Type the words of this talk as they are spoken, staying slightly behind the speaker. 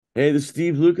Hey, this is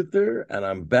Steve Lukather, and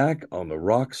I'm back on the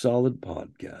Rock Solid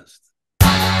podcast.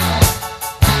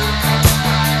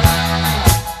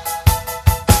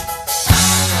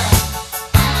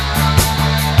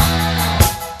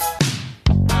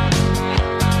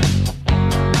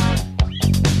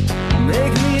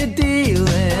 Make me a deal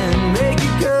and make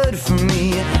it good for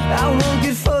me. I won't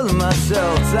get full of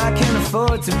myself, I can't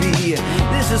afford to be.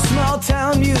 This is small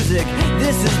town music,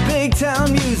 this is big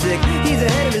town music. He's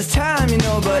ahead of his time,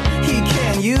 but he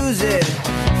can't use it.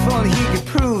 If only he could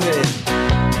prove it.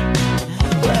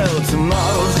 Well,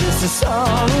 tomorrow's just a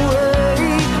song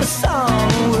away, a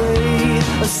song away,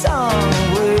 a song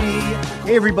away.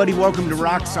 Hey, everybody, welcome to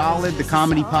Rock Solid, the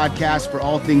comedy podcast for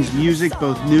all things music,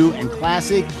 both new and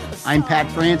classic. I'm Pat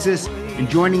Francis, and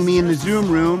joining me in the Zoom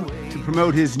room to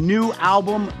promote his new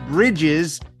album,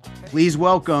 Bridges, please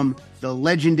welcome the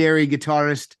legendary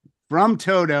guitarist from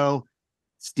Toto,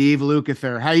 Steve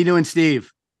Lukather. How you doing,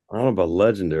 Steve? I don't know about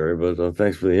legendary, but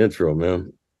thanks for the intro,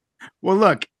 man. Well,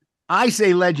 look, I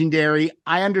say legendary.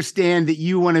 I understand that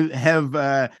you want to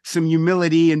have some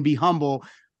humility and be humble.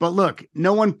 But look,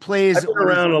 no one plays. I've been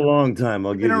around a long time.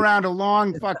 Been around a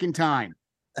long fucking time.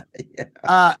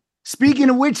 Yeah. Speaking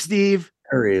of which, Steve,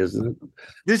 there he is, isn't it?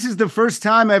 This is the first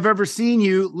time I've ever seen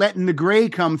you letting the gray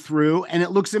come through, and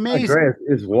it looks amazing. Gray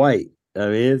is white. I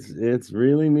mean, it's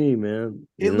really me, man.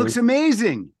 It looks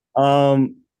amazing.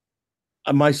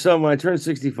 My son, when I turned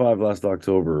 65 last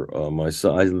October, my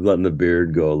son, I was letting the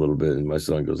beard go a little bit, and my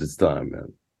son goes, "It's time,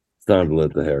 man. It's time to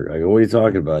let the hair go." I go, "What are you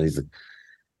talking about?" He's like,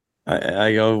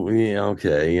 I go, "Yeah,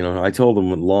 okay." I told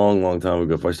him a long time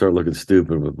ago, if I start looking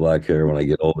stupid with black hair when I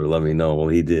get older, let me know. Well,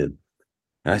 he did.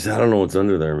 I said, "I don't know what's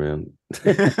under there, man."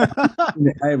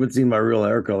 I haven't seen my real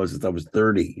hair color since I was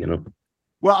 30,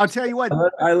 Well, I'll tell you what.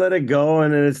 I let it go,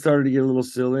 and then it started to get a little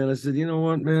silly. And I said, "You know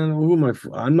what, man? Who am I?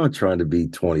 I'm not trying to be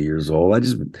 20 years old. I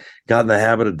just got in the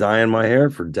habit of dyeing my hair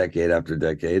for decade after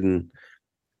decade, and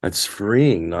it's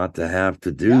freeing not to have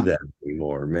to do that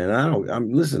anymore, man.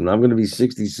 Listen, I'm going to be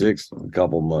 66 in a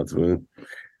couple months. Man.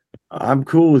 I'm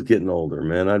cool with getting older,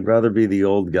 man. I'd rather be the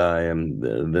old guy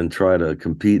than try to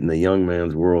compete in the young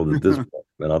man's world at this point.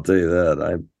 Man, I'll tell you that.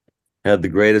 I had the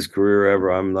greatest career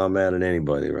ever. I'm not mad at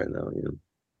anybody right now.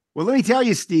 Well, let me tell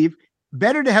you, Steve,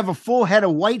 better to have a full head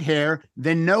of white hair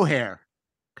than no hair.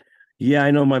 Yeah,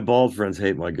 I know my bald friends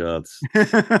hate my guts.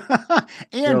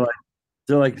 And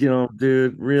they're like,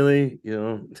 dude, really?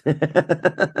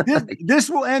 this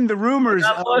will end the rumors.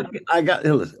 I got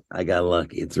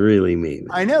lucky. It's really me, man.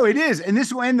 I know it is. And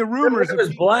this will end the rumors. If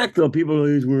it's black, though, people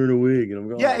are he's wearing a wig. And I'm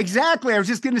going, yeah, exactly. I was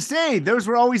just going to say, those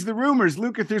were always the rumors.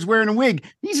 Lukather's wearing a wig.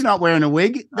 He's not wearing a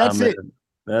wig. That's it.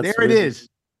 There it is.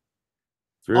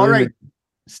 Really all right,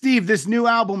 Steve, this new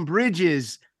album,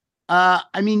 Bridges.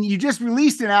 You just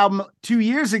released an album 2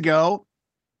 years ago.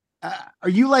 Are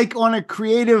you like on a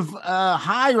creative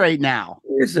high right now?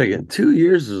 Wait a second. 2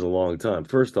 years is a long time.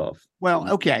 First off. Well,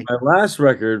 okay. My last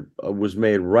record was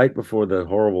made right before that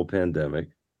horrible pandemic,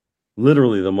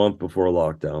 literally the month before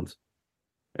lockdowns.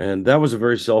 And that was a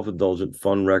very self-indulgent,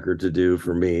 fun record to do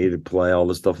for me, to play all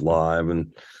the stuff live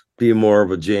and be more of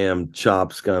a jam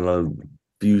chops kind of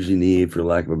fusion-y, for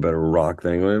lack of a better rock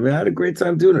thing. I had a great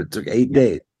time doing it. It took 8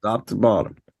 days, top to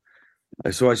bottom.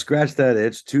 So I scratched that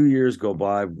itch. 2 years go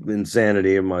by,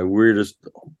 insanity of my weirdest,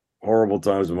 horrible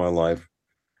times of my life.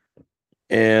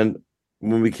 And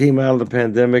when we came out of the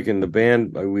pandemic and the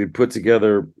band, we had put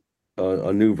together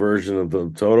a new version of the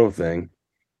Toto thing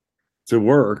to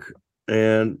work.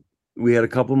 And we had a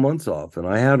couple months off. And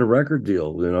I had a record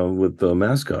deal, with the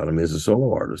Mascot. As a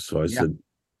solo artist. So I said,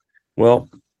 well,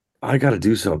 I got to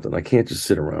do something. I can't just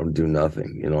sit around and do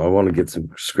nothing. I want to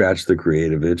scratch the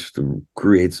creative itch to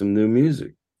create some new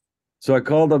music. So I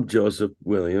called up Joseph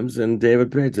Williams and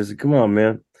David Page. I said, "Come on,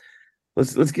 man,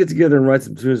 let's get together and write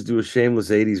some tunes, do a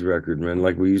shameless 80s record, man,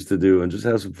 like we used to do, and just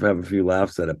have a few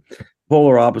laughs at it."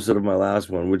 Polar opposite of my last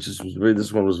one,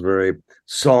 this one was very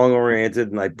song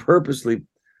oriented, and I purposely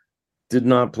did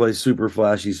not play super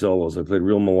flashy solos. I played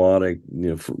real melodic,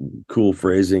 cool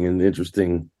phrasing and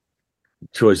interesting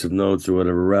choice of notes or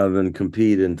whatever, rather than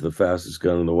compete into the fastest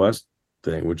gun in the West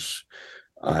thing, which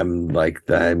I'm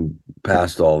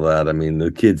past all that.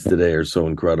 The kids today are so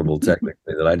incredible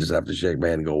technically that I just have to shake my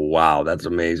hand and go, "Wow, that's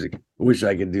amazing. Wish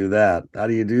I could do that." How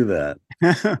do you do that?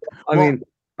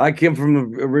 I came from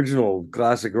the original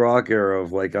classic rock era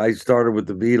of I started with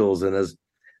the Beatles and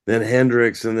then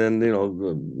Hendrix and then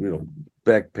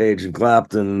Beck, Page, and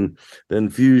Clapton, and then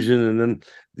fusion, and then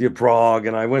the prog,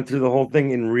 and I went through the whole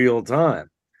thing in real time.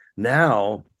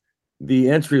 Now, the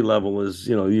entry level is,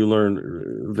 you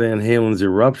learn Van Halen's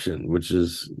Eruption,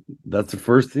 that's the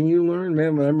first thing you learn,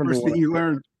 man. I remember first thing you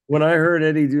learn. when I heard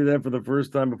Eddie do that for the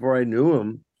first time before I knew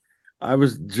him, I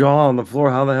was jaw on the floor.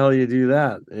 How the hell do you do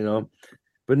that?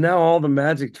 But now all the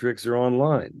magic tricks are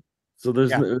online. So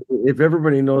if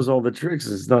everybody knows all the tricks,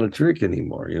 it's not a trick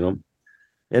anymore,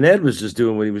 And Ed was just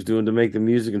doing what he was doing to make the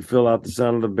music and fill out the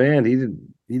sound of the band. He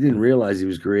didn't realize he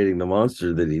was creating the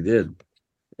monster that he did.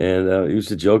 And he used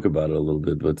to joke about it a little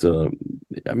bit. But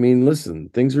I mean, listen,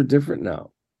 things are different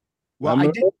now. Well,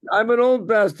 I'm an old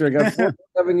bastard. I got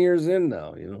 7 years in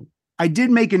now, I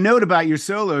did make a note about your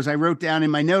solos. I wrote down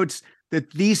in my notes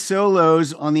that these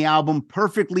solos on the album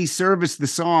perfectly service the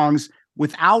songs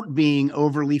without being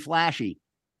overly flashy.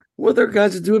 Well, there are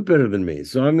guys that do it better than me.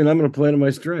 So, I mean, I'm going to play to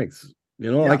my strengths.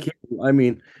 I'm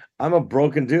a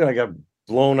broken dude. I got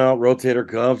blown out rotator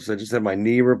cuffs. I just had my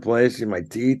knee replaced and my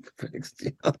teeth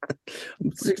fixed. I'm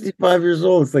 65 years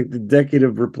old. It's like the decade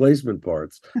of replacement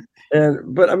parts.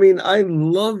 But I mean, I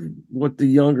love what the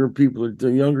younger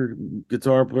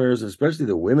guitar players, especially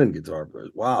the women guitar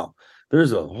players. Wow.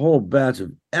 There's a whole batch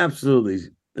of absolutely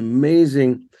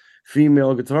amazing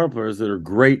female guitar players that are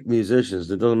great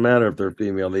musicians. It doesn't matter if they're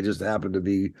female. They just happen to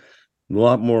be a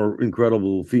lot more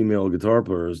incredible female guitar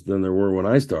players than there were when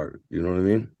I started. You know what I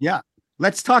mean? Yeah.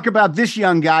 Let's talk about this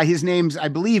young guy. His name's, I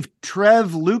believe,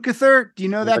 Trev Lukather. Do you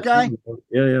know that guy?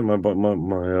 Yeah. My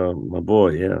boy.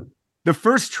 Yeah. The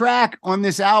first track on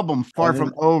this album, Far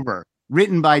From Over,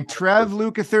 written by Trev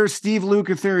Lukather, Steve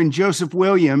Lukather, and Joseph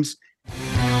Williams.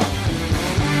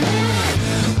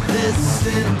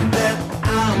 Listen, that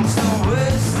I'm so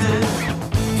wasted.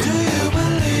 Do you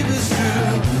believe it's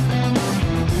true?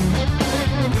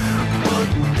 But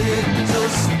they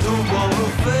just don't want to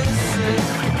face it.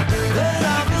 That I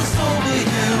was over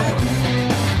you.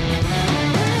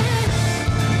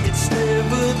 It's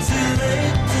never too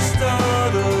late to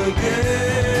start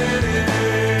again.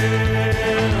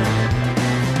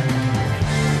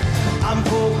 I'm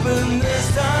hoping this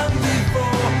time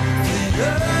before the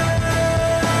end.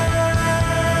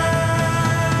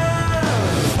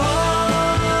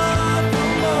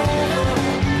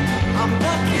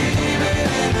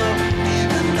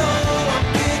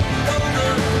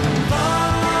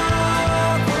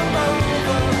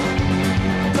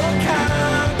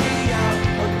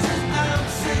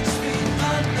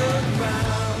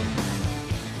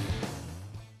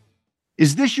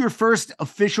 Is this your first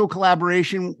official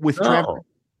collaboration with Trevor?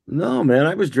 No, man.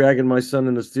 I was dragging my son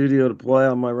in the studio to play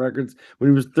on my records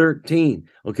when he was 13.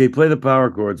 Okay, play the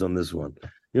power chords on this one.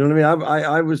 You know what I mean?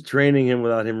 I was training him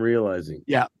without him realizing.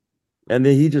 Yeah. And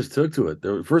then he just took to it.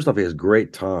 First off, he has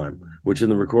great time, which in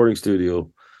the recording studio,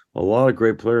 a lot of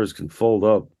great players can fold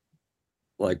up.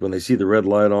 Like when they see the red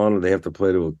light on or they have to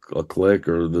play to a click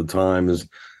or the time is,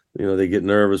 they get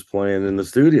nervous playing in the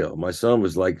studio. My son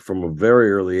was like from a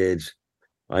very early age.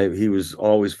 He was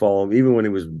always following, even when he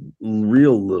was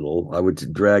real little. I would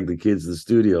drag the kids to the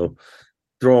studio,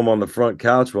 throw them on the front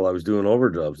couch while I was doing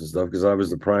overdubs and stuff because I was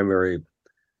the primary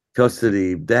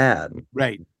custody dad.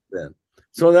 Right. Then.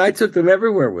 So I took them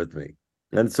everywhere with me.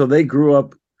 And so they grew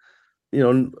up,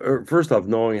 first off,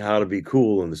 knowing how to be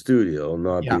cool in the studio,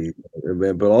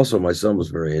 but also my son was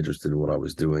very interested in what I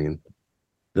was doing. And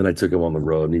then I took him on the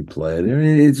road and he played. I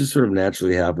mean, it just sort of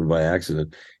naturally happened by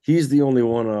accident. He's the only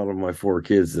one out of my 4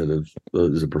 kids that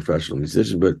is a professional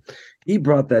musician, but he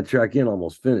brought that track in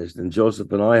almost finished. And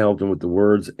Joseph and I helped him with the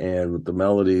words and with the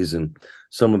melodies and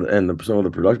some of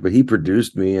the production. But he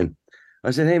produced me, and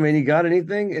I said, "Hey man, you got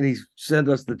anything?" And he sent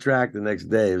us the track the next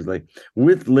day. It was like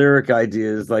with lyric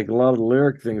ideas, like a lot of the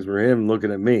lyric things were him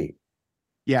looking at me.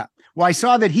 Yeah. Well, I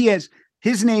saw that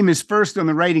his name is first on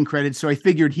the writing credits, so I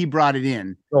figured he brought it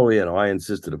in. Oh, I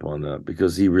insisted upon that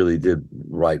because he really did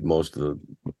write most of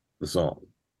the song.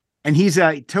 And he's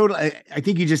I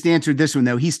think you just answered this one,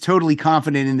 though. He's totally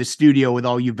confident in the studio with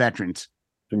all you veterans.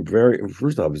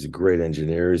 First off, he's a great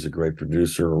engineer. He's a great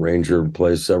producer, arranger,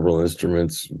 plays several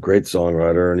instruments, great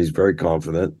songwriter, and he's very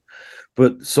confident,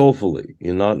 but soulfully.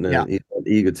 He's not an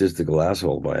egotistical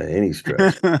asshole by any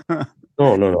stretch. No,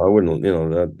 I wouldn't.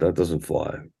 That doesn't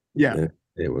fly. Yeah.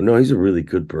 No, he's a really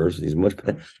good person. He's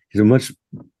a much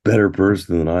better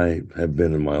person than I have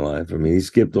been in my life. I mean, he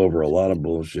skipped over a lot of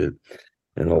bullshit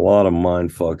and a lot of mind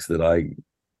fucks that I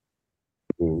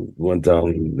went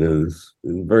down. It was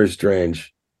very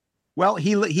strange. Well,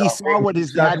 he saw what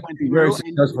his dad went through. Very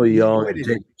successfully young and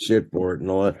taking shit for it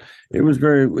and all that. It was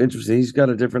very interesting. He's got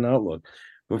a different outlook.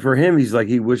 But for him, he's like,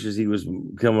 he wishes he was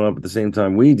coming up at the same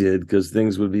time we did because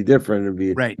things would be different. It'd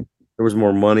be right. There was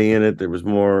more money in it. There was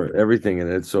more everything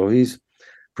in it. So he's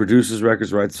produces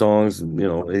records, writes songs, and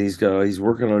he's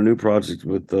working on a new project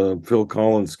with Phil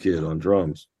Collins' kid on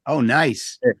drums. Oh,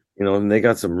 nice. You know, and they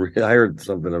got some. I heard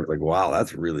something. I was like, "Wow,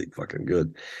 that's really fucking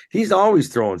good." He's always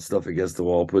throwing stuff against the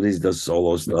wall, but he does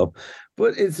solo stuff.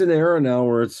 But it's an era now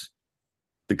where it's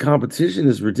the competition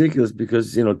is ridiculous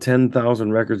because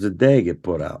 10,000 records a day get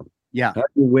put out. Yeah. How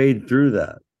do you wade through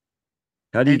that?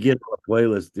 How do you And get on a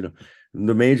playlist?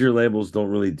 The major labels don't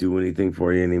really do anything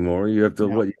for you anymore. You have to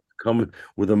you come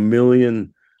with a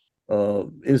million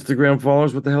Instagram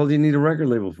followers. What the hell do you need a record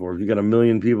label for? If you got a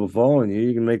million people following you,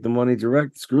 you can make the money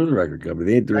direct. Screw the record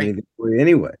company. They ain't doing anything for you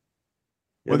anyway.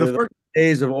 Well, the first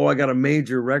days of I got a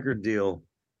major record deal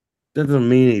doesn't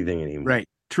mean anything anymore. Right.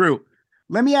 True.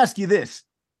 Let me ask you this.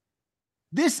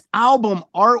 This album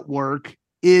artwork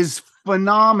is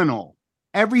phenomenal.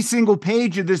 Every single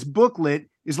page of this booklet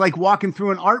is like walking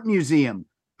through an art museum.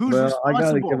 Who's responsible? I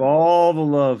got to give all the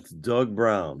love to Doug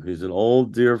Brown, who's an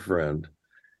old dear friend.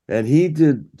 And he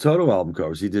did Toto album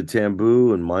covers. He did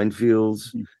Tamboo and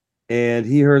Minefields. And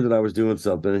he heard that I was doing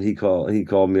something, and he called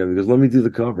me up. He goes, "Let me do the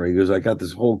cover." He goes, "I got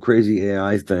this whole crazy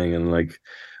AI thing." And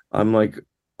I'm like,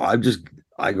 I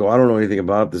go, "I don't know anything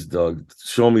about this, Doug.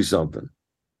 Show me something."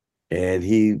 And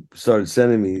he started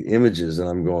sending me images, and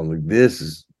I'm going, like, "This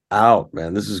is out,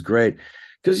 man. This is great."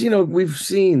 Because, we've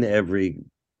seen every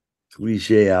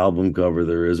cliche album cover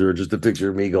there is, or just a picture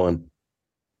of me going,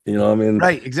 I mean,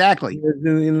 right, exactly.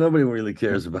 Nobody really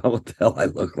cares about what the hell I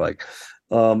look like.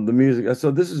 The music.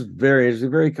 So this is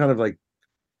very kind of like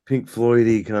Pink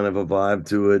Floyd-y kind of a vibe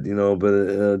to it,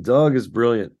 but Doug is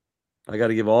brilliant. I got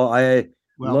to give I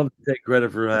love to take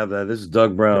credit for having that. This is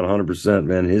Doug Brown, 100%,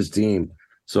 man, his team.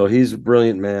 So he's a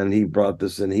brilliant man. He brought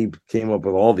this and he came up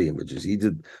with all the images. He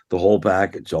did the whole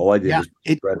package. All I did was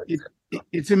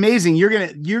it's amazing. You're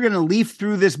gonna leaf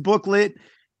through this booklet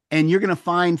and you're gonna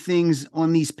find things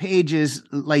on these pages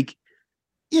like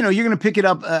you're going to pick it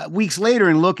up weeks later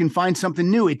and look and find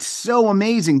something new. It's so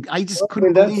amazing. I just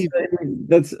couldn't believe.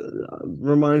 That's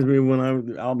reminds me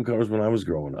when album covers when I was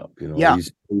growing up.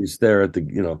 You stare at the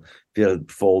if you had a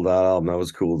fold out album that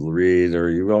was cool to read, or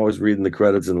you're always reading the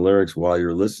credits and lyrics while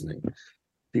you're listening.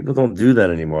 People don't do that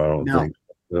anymore. I don't think.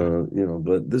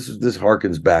 But this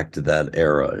harkens back to that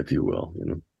era, if you will.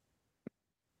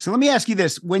 So let me ask you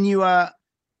this: when you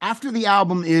after the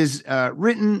album is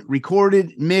written,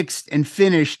 recorded, mixed, and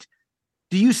finished,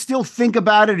 do you still think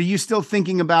about it? Are you still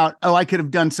thinking about, I could have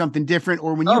done something different?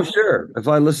 Or when you sure. If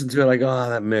I listen to it, I go,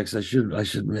 that mix, I should,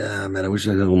 yeah, man, I wish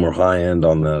I had a little more high end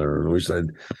on that, or I wish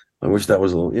that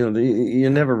was a little,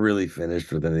 you're never really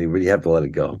finished with anything, but you have to let it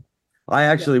go. I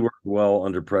actually work well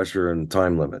under pressure and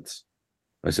time limits.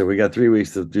 I said, we got 3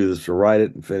 weeks to do this, to write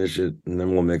it and finish it, and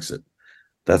then we'll mix it.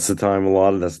 That's the time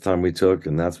allotted. That's the time we took,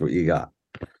 and that's what you got.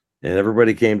 And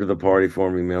everybody came to the party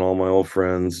for me, man. All my old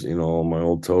friends, all my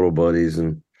old Toto buddies,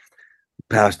 and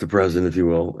past to present, if you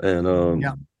will. And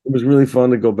it was really fun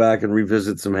to go back and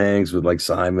revisit some hangs with like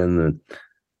Simon and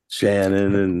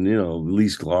Shannon, and Lee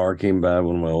Sklar came back,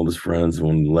 one of my oldest friends,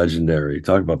 one legendary.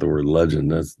 Talk about the word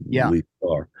legend. That's Lee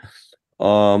Sklar.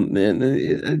 And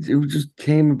it just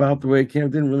came about the way it came.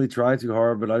 Didn't really try too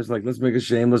hard, but I was like, let's make a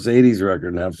shameless 80s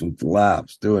record and have some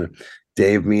laughs doing it.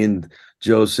 Dave, me and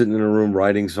Joe sitting in a room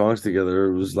writing songs together.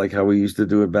 It was like how we used to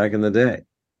do it back in the day.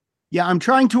 Yeah, I'm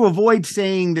trying to avoid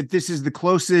saying that this is the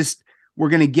closest we're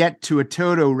going to get to a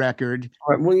Toto record.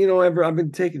 All right, well, I've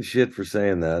been taking shit for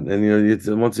saying that.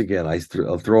 And, once again, a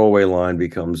throwaway line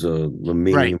becomes a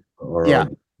meme or a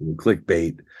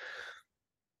clickbait.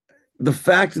 The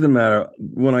fact of the matter,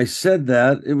 when I said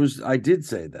that, I did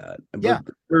say that. But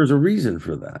there's a reason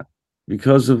for that.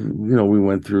 Because of, we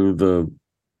went through the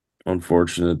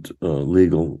unfortunate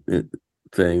legal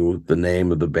thing with the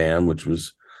name of the band, which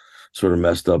was sort of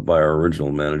messed up by our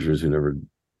original managers who never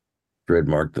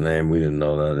trademarked the name. We didn't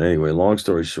know that. Anyway, long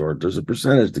story short, there's a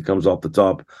percentage that comes off the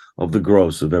top of the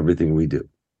gross of everything we do.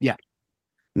 Yeah.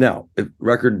 Now, if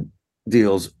record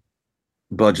deals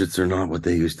budgets are not what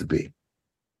they used to be,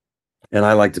 and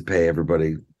I like to pay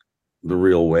everybody the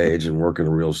real wage and work in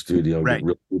a real studio, get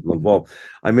real people involved.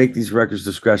 I make these records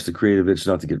to scratch the creative itch,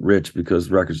 not to get rich,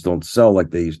 because records don't sell like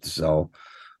they used to sell.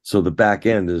 So the back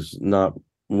end is not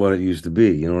what it used to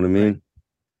be. You know what I mean?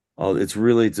 It's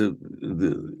really to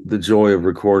the joy of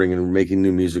recording and making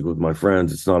new music with my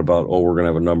friends. It's not about, we're going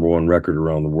to have a number one record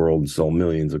around the world and sell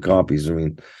millions of copies. I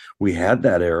mean, we had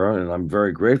that era, and I'm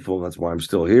very grateful. That's why I'm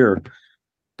still here.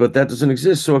 But that doesn't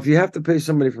exist. So if you have to pay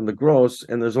somebody from the gross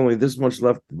and there's only this much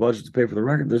left budget to pay for the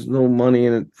record, there's no money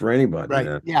in it for anybody. Right.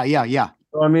 Man. Yeah.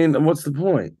 So, I mean, what's the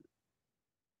point?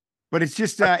 But it's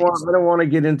just I don't want to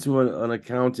get into an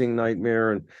accounting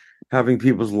nightmare and having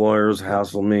people's lawyers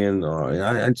hassle me. And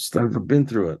I've been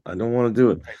through it. I don't want to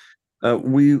do it.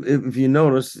 If you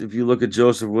notice, if you look at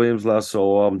Joseph Williams' last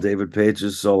solo album, David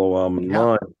Page's solo album, and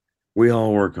mine, we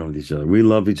all work on each other. We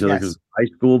love each other because high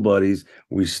school buddies.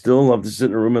 We still love to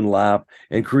sit in a room and laugh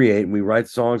and create. And we write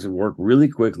songs and work really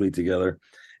quickly together,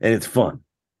 and it's fun.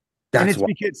 That's why.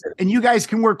 And you guys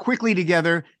can work quickly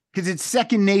together because it's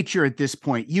second nature at this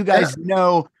point. You guys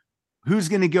know who's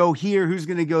going to go here, who's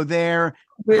going to go there,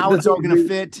 how it's all going to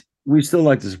fit. We still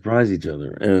like to surprise each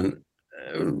other,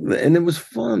 and it was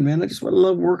fun, man. I just want to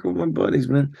love working with my buddies,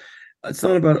 man. It's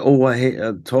not about I hate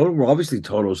Toto. Well, obviously,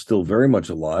 Toto's still very much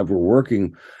alive. We're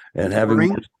working and having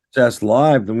more success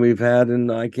live than we've had,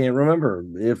 and I can't remember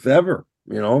if ever.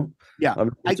 Yeah.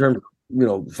 In terms of,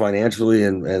 financially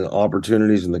and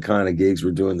opportunities and the kind of gigs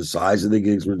we're doing, the size of the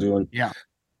gigs we're doing. Yeah.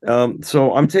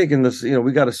 So I'm taking this.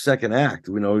 We got a second act.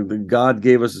 God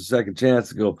gave us a second chance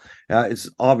to go. It's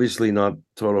obviously not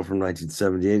Toto from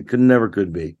 1978. Never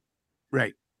could be.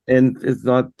 Right. And it's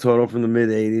not Toto from the mid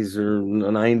 80s or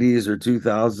 90s or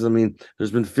 2000s. I mean,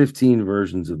 there's been 15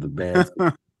 versions of the band.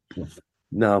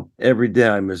 Now, every day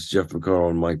I miss Jeff Porcaro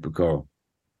and Mike Porcaro.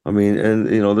 I mean, and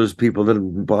there's people that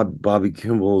Bobby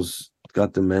Kimball's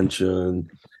got dementia, and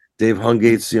Dave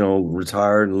Hungate's,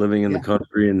 retired and living in the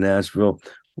country in Nashville.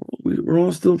 We're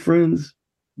all still friends.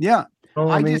 Yeah.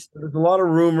 There's a lot of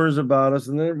rumors about us,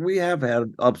 and we have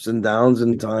had ups and downs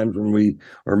and times when we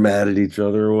are mad at each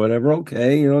other or whatever.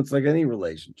 Okay, it's like any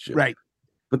relationship, right?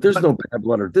 But there's no bad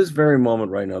blood at this very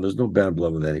moment right now. There's no bad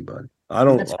blood with anybody.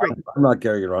 I'm not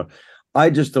carrying it around. I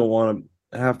just don't want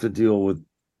to have to deal with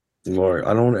lawyers.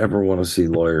 I don't ever want to see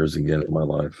lawyers again in my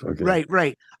life. Okay,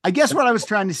 right. I guess what I was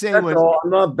trying to say was, I'm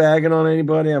not bagging on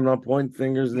anybody. I'm not pointing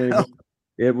fingers at anybody.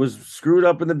 It was screwed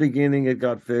up in the beginning. It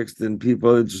got fixed, and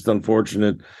it's just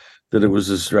unfortunate that it was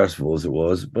as stressful as it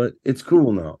was. But it's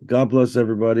cool now. God bless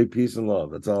everybody. Peace and love.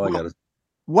 That's all I got to say.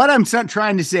 What I'm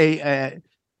trying to say,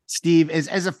 Steve, is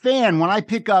as a fan, when I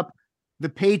pick up the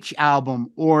Page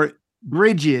album or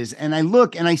Bridges, and I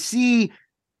look and I see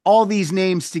all these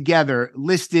names together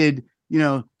listed,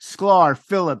 Sklar,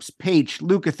 Phillips, Page,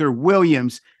 Lukather,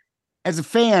 Williams. As a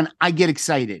fan, I get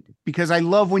excited because I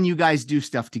love when you guys do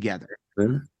stuff together.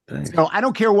 So I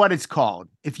don't care what it's called.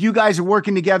 If you guys are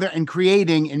working together and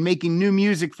creating and making new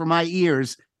music for my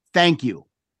ears, thank you.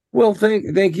 Well,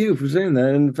 thank you for saying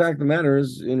that. And the fact of the matter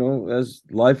is, as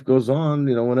life goes on,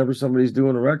 whenever somebody's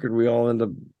doing a record, we all end up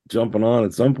jumping on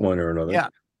at some point or another. Yeah.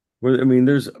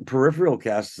 There's peripheral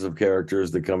casts of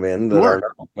characters that come in that are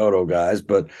not Toto guys,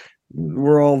 but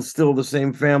we're all still the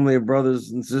same family of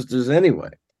brothers and sisters anyway.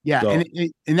 Yeah, so.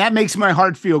 And that makes my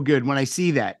heart feel good when I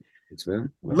see that. Well,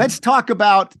 let's talk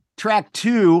about track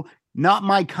 2, Not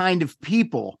My Kind of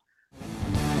People.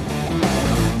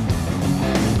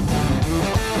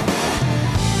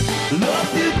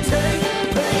 Love you take,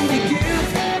 pain you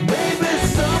give, maybe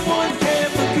someone can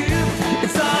forgive.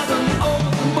 It's all an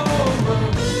old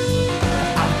moral.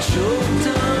 I've choked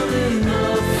on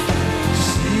enough to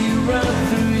see right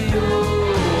through your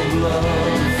love.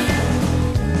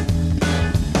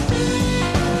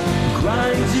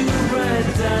 Grind you right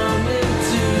down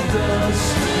into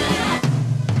dust.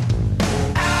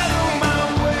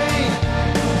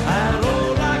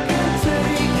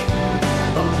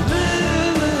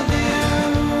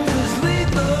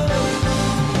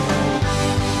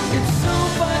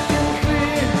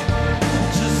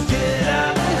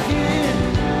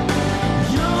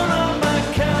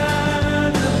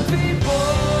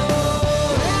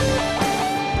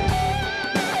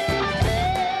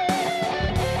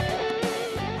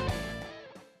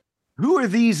 Who are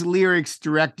these lyrics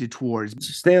directed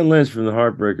towards? Stan Lynch from the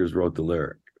Heartbreakers wrote the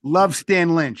lyric. Love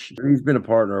Stan Lynch. He's been a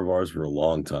partner of ours for a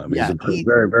long time. He's a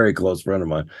very, very close friend of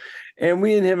mine. And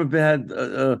we and him have had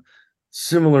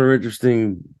similar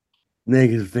interesting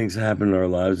negative things happen in our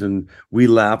lives, and we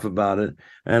laugh about it.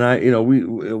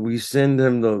 And we send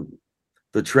him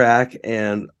the track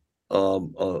and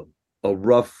a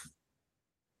rough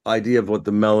idea of what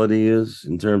the melody is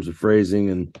in terms of phrasing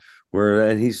and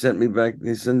he sent back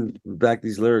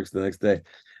these lyrics the next day.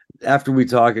 After we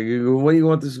talk, I go, what do you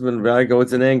want this to be? I go,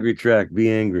 it's an angry track. Be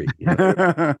angry.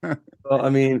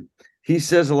 Well, he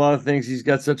says a lot of things. He's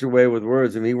got such a way with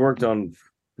words. He worked on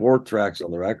 4 tracks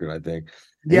on the record, I think.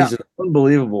 Yeah. He's an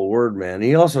unbelievable word man.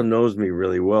 He also knows me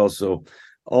really well. So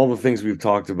all the things we've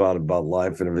talked about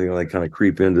life and everything, like kind of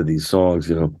creep into these songs,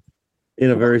 in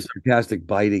a very sarcastic,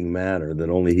 biting manner that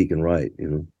only he can write,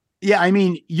 Yeah,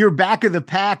 you're back of the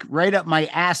pack, right up my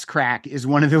ass crack is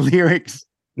one of the lyrics.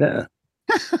 Yeah.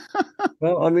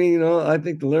 Well, I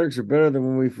think the lyrics are better than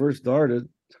when we first started.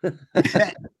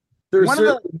 There's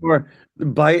certainly more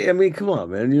bite. Come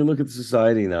on, man. You look at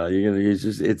society now.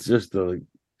 It's just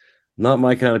not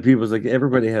my kind of people. It's like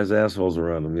everybody has assholes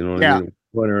around them, you know what I Yeah. mean?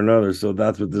 One or another. So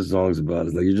that's what this song's about.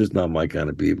 It's like you're just not my kind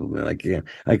of people, man.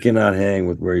 I cannot hang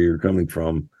with where you're coming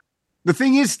from. The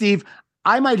thing is, Steve,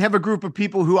 I might have a group of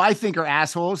people who I think are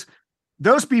assholes.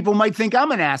 Those people might think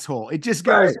I'm an asshole. It just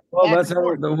goes. Right. Well, that's how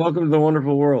welcome to the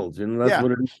wonderful world. You know, that's Yeah.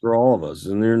 what it is for all of us.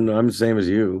 And I'm the same as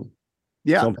you.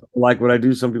 Yeah. Some people like what I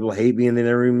do. Some people hate me and they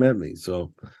never even met me.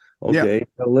 So, okay, Yeah.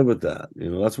 I'll live with that.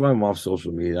 You know, that's why I'm off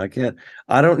social media.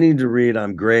 I don't need to read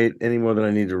I'm great any more than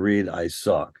I need to read I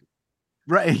suck.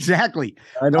 Right. Exactly.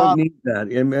 I don't need that.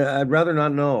 I mean, I'd rather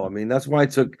not know. I mean, that's why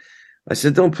I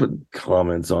said, don't put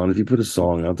comments on. If you put a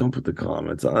song out, don't put the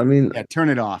comments on. I mean, yeah, turn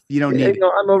it off. You don't need it.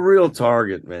 I'm a real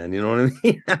target, man. You know what I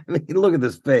mean? I mean, look at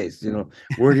this face. You know,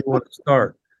 where do you want to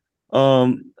start?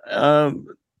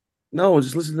 No,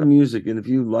 just listen to the music, and if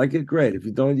you like it, great. If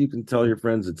you don't, you can tell your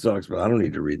friends it sucks. But I don't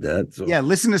need to read that. So yeah,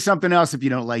 listen to something else if you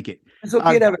don't like it. it's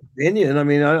okay to have an opinion. I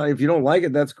mean, if you don't like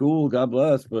it, that's cool. God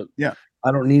bless. But yeah,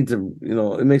 I don't need to. You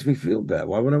know, it makes me feel bad.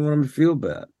 Why would I want them to feel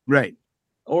bad? Right.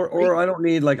 Or I don't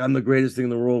need like I'm the greatest thing in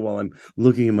the world while I'm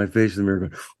looking in my face in the mirror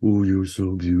going, "Oh, you're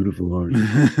so beautiful, aren't you?"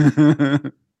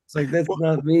 It's like that's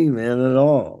not me, man, at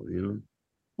all. You know.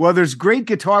 Well, there's great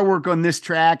guitar work on this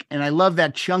track, and I love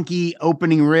that chunky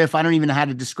opening riff. I don't even know how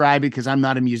to describe it because I'm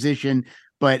not a musician,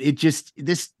 but it just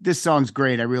this song's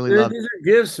great. I really love it. These are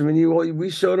gifts. I mean, we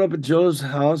showed up at Joe's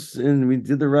house and we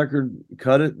did the record,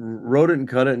 wrote it and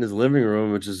cut it in his living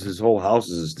room, which is his whole house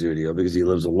is a studio because he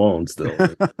lives alone still.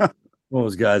 One of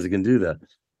those guys that can do that.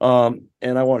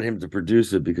 And I wanted him to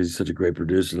produce it because he's such a great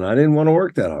producer, and I didn't want to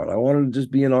work that hard. I wanted to just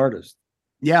be an artist.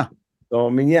 Yeah. So I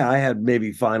mean, yeah, I had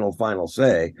maybe final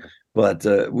say, but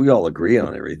we all agree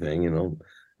on everything, you know.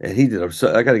 And he did.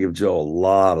 So I got to give Joe a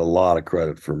lot of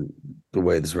credit for the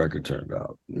way this record turned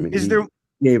out. I mean, he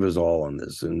gave us all on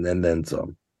this, and then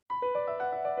some.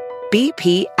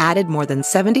 BP added more than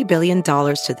 $70 billion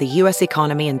to the U.S.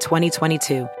 economy in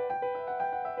 2022.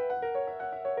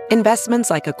 Investments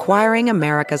like acquiring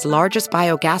America's largest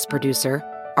biogas producer,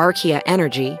 Archaea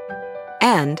Energy,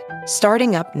 and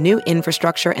starting up new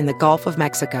infrastructure in the Gulf of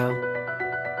Mexico.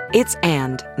 It's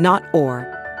and, not or.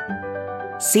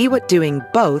 See what doing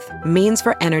both means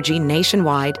for energy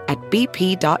nationwide at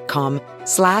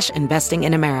bp.com/investing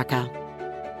in America.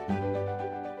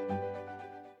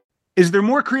 Is there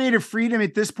more creative freedom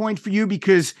at this point for you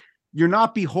because you're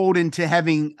not beholden to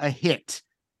having a hit?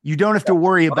 You don't have to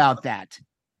worry about that.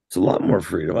 It's a lot more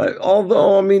freedom.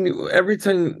 Although, I mean, every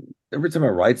time I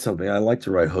write something, I like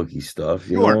to write hooky stuff.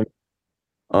 You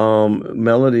know,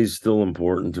 melody's still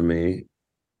important to me,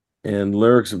 and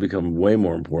lyrics have become way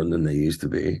more important than they used to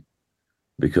be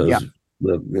because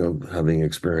having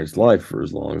experienced life for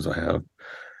as long as I have.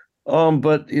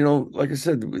 But you know, like I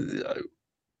said,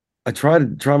 I try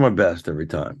my best every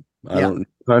time.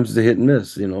 Sometimes it's a hit and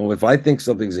miss. You know, if I think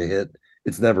something's a hit,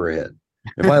 it's never a hit.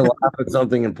 If I laugh at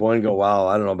something and point and go, wow,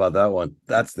 I don't know about that one,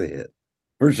 that's the hit.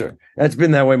 For sure. That's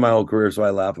been that way my whole career, so I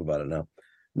laugh about it now.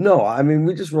 No, I mean,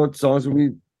 we just wrote songs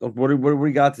and what do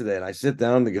we got today? And I sit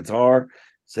down, the guitar,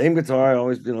 same guitar, I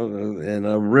always, you know, and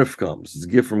a riff comes. It's a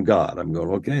gift from God. I'm going,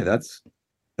 okay,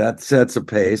 that sets a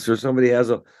pace, or somebody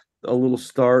has a little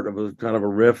start of a kind of a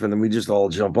riff, and then we just all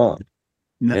jump on.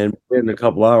 And in a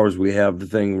couple hours, we have the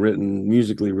thing written,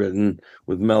 musically written,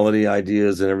 with melody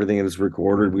ideas and everything, and it's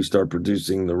recorded. We start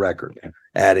producing the record,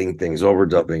 adding things,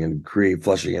 overdubbing, and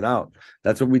flushing it out.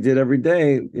 That's what we did every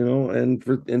day, you know. And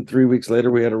 3 weeks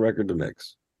later, we had a record to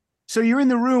mix. So you're in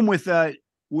the room with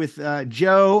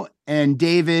Joe and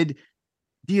David.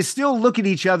 Do you still look at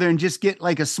each other and just get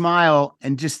like a smile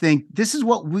and just think, this is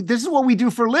what we do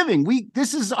for a living?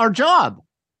 This is our job.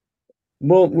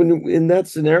 Well, when in that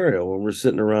scenario, when we're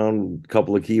sitting around a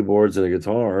couple of keyboards and a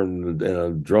guitar and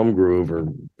a drum groove, or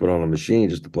put on a machine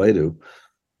just to play to,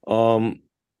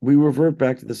 we revert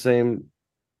back to the same,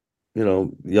 you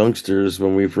know, youngsters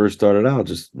when we first started out,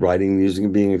 just writing music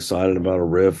and being excited about a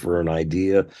riff or an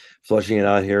idea, flushing it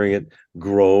out, hearing it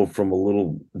grow from a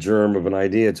little germ of an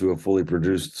idea to a fully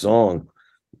produced song.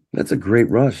 That's a great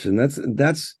rush, and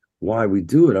that's why we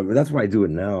do it. I mean, that's why I do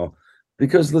it now.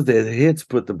 Because the hits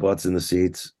put the butts in the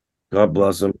seats. God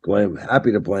bless them.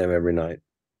 Happy to play them every night.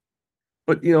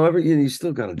 But you know, you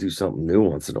still got to do something new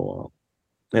once in a while.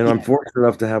 And I'm fortunate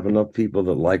enough to have enough people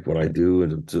that like what I do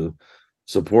and to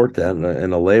support that,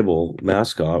 and a label,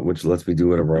 Mascot, which lets me do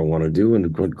whatever I want to do, and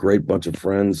a great bunch of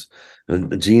friends,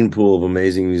 and a gene pool of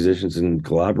amazing musicians and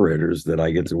collaborators that I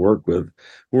get to work with,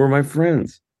 who are my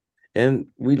friends. And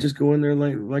we just go in there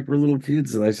like we're little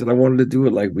kids. And I said I wanted to do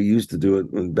it like we used to do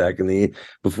it back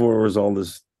before it was all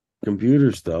this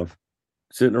computer stuff.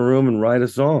 Sit in a room and write a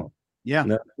song. Yeah,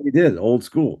 and that's what we did, old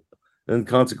school. and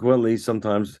consequently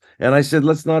sometimes. And I said,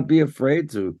 let's not be afraid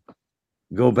to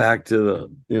go back to the,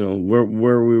 where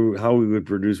we were, how we would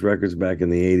produce records back in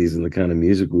the 80s and the kind of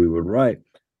music we would write,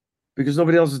 because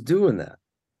nobody else is doing that.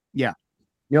 Yeah.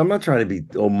 I'm not trying to be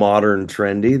modern,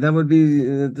 trendy. That would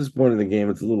be, at this point in the game,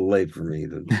 it's a little late for me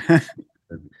to,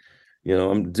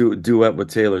 I'm duet with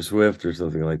Taylor Swift or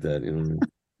something like that.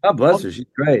 God bless her, she's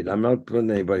great. I'm not putting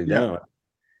anybody down.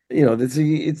 There's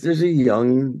a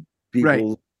young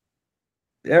people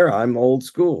era. I'm old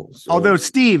school. So. Although,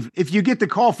 Steve, if you get the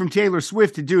call from Taylor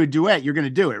Swift to do a duet, you're going to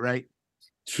do it, right?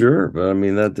 Sure, but I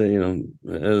mean that day,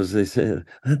 as they say,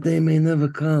 that day may never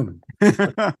come.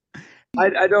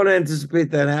 I don't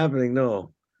anticipate that happening.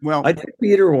 No. Well, I did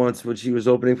meet her once when she was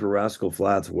opening for Rascal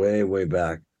Flatts way, way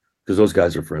back, because those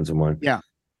guys are friends of mine. Yeah.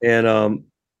 And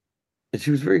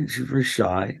she was very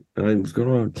shy. And I was going,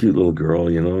 oh, cute little girl,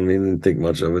 I didn't think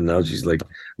much of it. Now she's like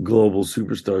global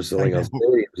superstar selling out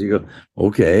stadiums. You go,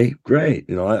 okay,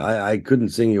 great. I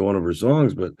couldn't sing you one of her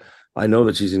songs, but I know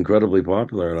that she's incredibly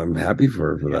popular, and I'm happy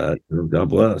for her for that. God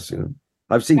bless.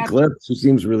 I've seen clips. She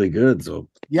seems really good. So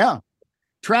yeah.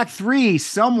 Track 3,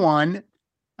 Someone,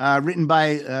 written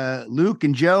by Luke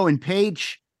and Joe and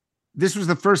Paige. This was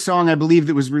the first song, I believe,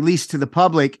 that was released to the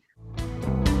public.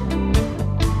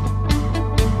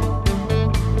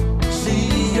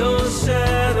 See your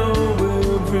shadow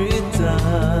every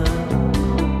time.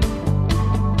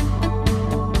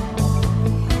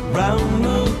 Round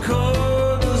the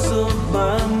corners of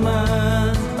my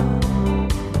mind.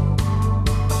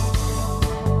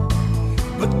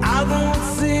 But I don't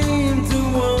seem to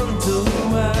wonder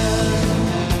why.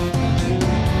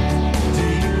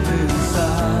 Deep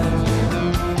inside,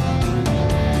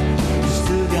 you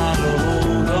still got a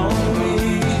hold on me.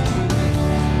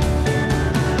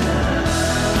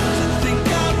 To think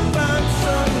I'd find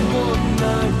someone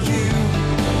like you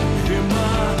in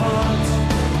my heart.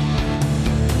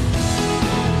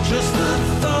 Just the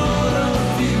thought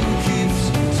of you keeps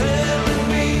tearing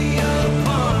me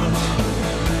apart.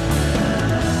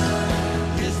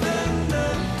 Is there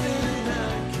nothing I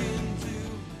can do?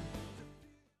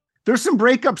 There's some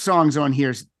breakup songs on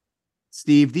here,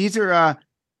 Steve. These are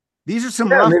some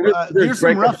rough. These are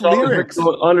some rough lyrics.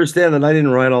 Understand that I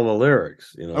didn't write all the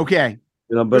lyrics. Okay.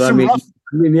 But I mean,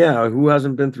 yeah. Who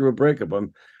hasn't been through a breakup?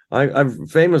 I'm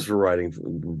famous for writing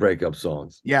breakup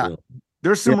songs. Yeah.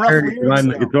 There's some rough lyrics. I'm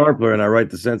the guitar player and I write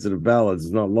the sensitive ballads.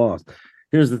 It's not lost.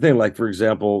 Here's the thing. Like, for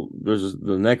example, there's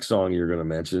the next song you're going to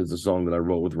mention is a song that I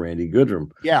wrote with Randy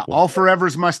Goodrum. Yeah. All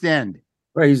Forevers Must End.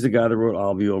 Right. He's the guy that wrote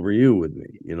I'll Be Over You with me,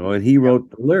 and he wrote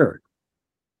the lyric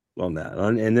on that.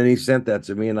 And then he sent that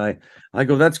to me and I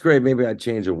go, that's great. Maybe I'd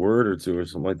change a word or two or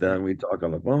something like that. And we talk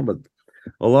on the phone, but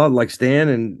a lot like Stan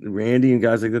and Randy and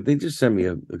guys like that, they just send me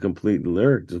a complete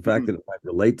lyric. The fact that it might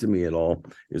relate to me at all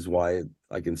is why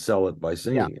I can sell it by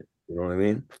singing it. You know what I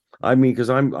mean? Because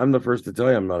I'm the first to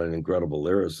tell you I'm not an incredible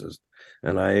lyricist,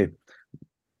 and I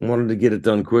wanted to get it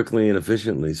done quickly and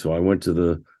efficiently. So I went to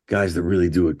the guys that really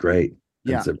do it great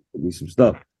and said, "Give me some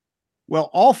stuff."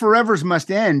 Well, All Forevers Must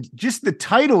End. Just the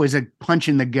title is a punch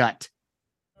in the gut.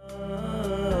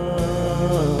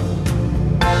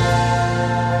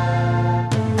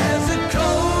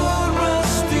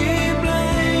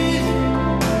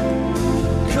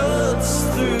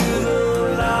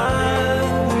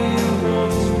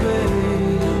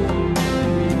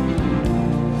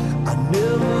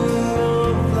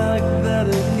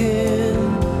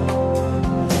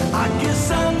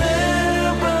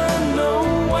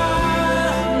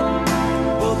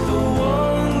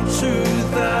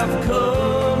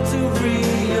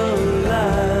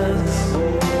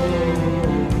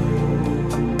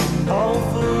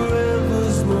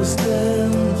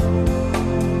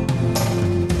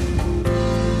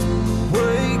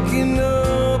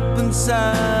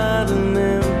 Inside an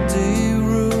empty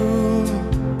room,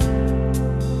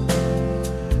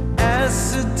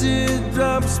 acid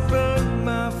teardrops burn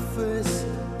my face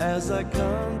as I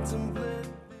contemplate.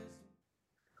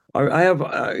 I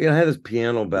had this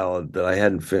piano ballad that I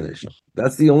hadn't finished.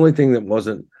 That's the only thing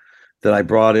that I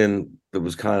brought in that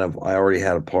was kind of I already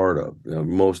had a part of,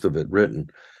 most of it written.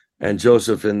 And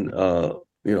Joseph and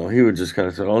he would just kind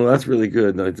of say, "Oh, that's really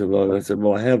good." And I said,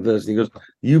 "Well, I have this." And he goes,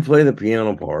 "You play the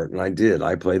piano part," and I did.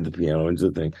 I played the piano into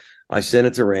the thing. I sent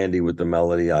it to Randy with the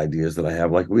melody ideas that I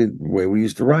have, like the way we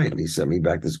used to write, and he sent me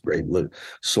back this great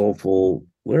soulful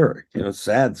lyric.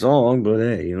 Sad song, but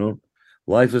hey,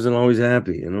 life isn't always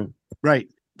happy. Right,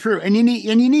 true, and you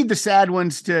need the sad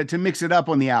ones to mix it up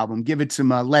on the album, give it some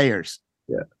layers.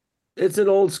 Yeah. It's an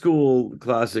old school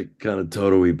classic kind of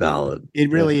Toto-y ballad. It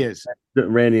really is.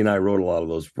 Randy and I wrote a lot of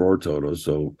those for Toto,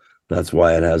 so that's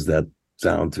why it has that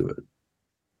sound to it.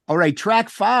 All right, track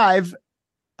 5.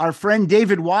 Our friend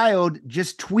David Wild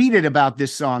just tweeted about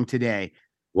this song today.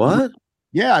 What?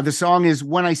 Yeah, the song is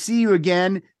When I See You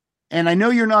Again. And I know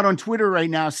you're not on Twitter right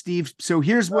now, Steve. So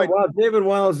here's what. Wow, David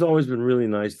Wild's always been really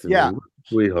nice to Yeah. me.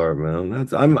 Sweetheart, man.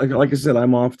 I'm like I said,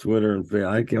 I'm off Twitter and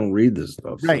I can't read this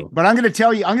stuff. Right. So. But I'm going to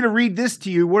tell you, I'm going to read this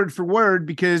to you word for word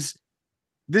because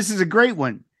this is a great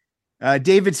one.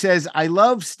 David says, I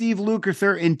love Steve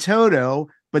Lukather in toto,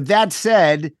 but that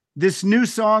said, this new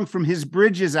song from his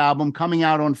Bridges album coming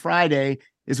out on Friday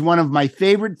is one of my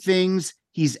favorite things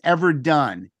he's ever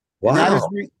done. Wow.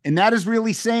 And that is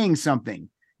really saying something.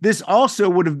 This also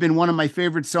would have been one of my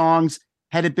favorite songs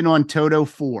had it been on Toto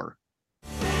 4.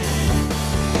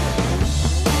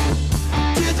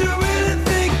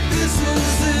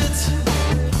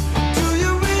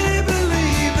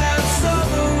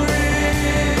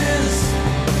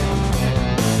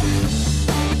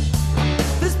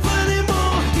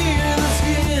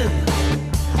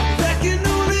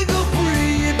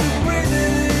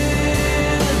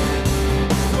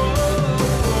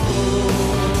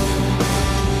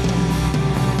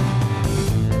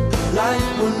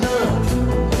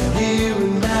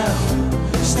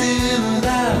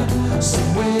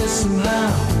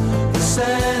 Somehow, the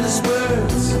saddest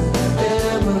words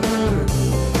ever heard.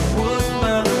 What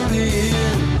might have been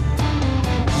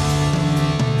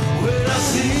when I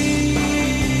see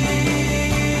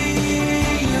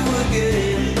you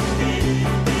again?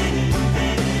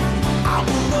 I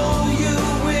will know you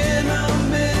in a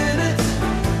minute.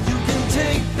 You can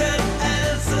take that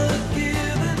as a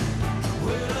given.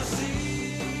 When I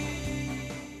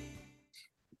see.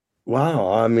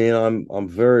 Wow, I mean, I'm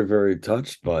very, very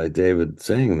touched by David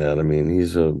saying that. I mean,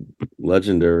 he's a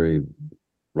legendary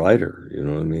writer, you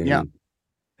know what I mean? Yeah. And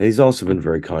he's also been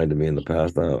very kind to me in the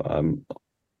past.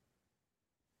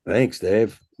 Thanks,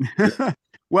 Dave.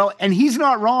 Well, and he's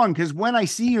not wrong because When I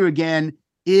See You Again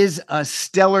is a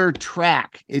stellar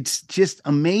track. It's just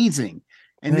amazing.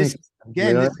 And Thanks. this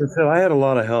again, like I said, I had a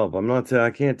lot of help. I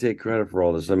can't take credit for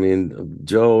all this. I mean,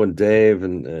 Joe and Dave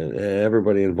and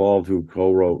everybody involved who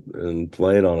co-wrote and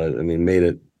played on it. I mean, made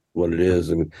it what it is.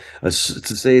 I mean, to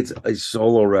say it's a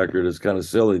solo record is kind of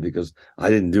silly because I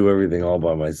didn't do everything all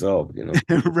by myself. You know,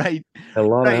 right? A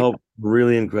lot of help,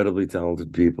 really incredibly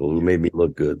talented people who made me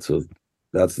look good. So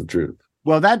that's the truth.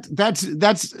 Well,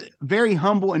 that's very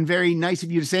humble and very nice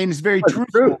of you to say, and it's very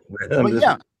truthful. But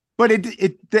yeah, but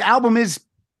the album is.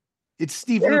 It's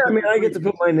Steve. Yeah, I mean, I get to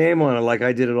put my name on it like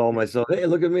I did it all myself. Hey,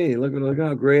 look at me. Look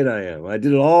how great I am. I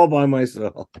did it all by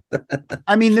myself.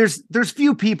 I mean, there's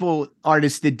few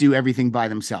artists that do everything by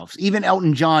themselves. Even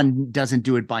Elton John doesn't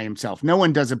do it by himself. No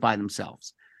one does it by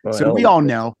themselves. So we all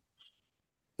know.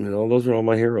 You know, those are all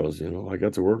my heroes. You know, I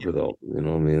got to work with Elton, you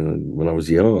know, I mean, when I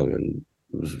was young, and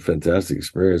it was a fantastic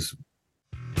experience.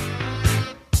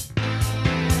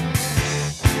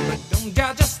 Don't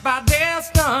judge us by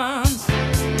distance.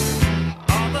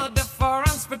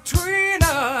 Between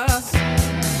us,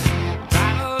 try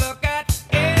to look at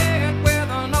it with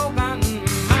an open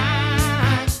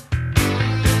mind.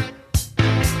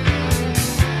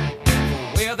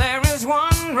 Where there is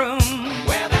one room,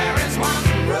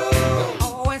 you'll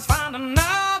always find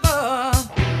another.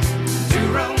 2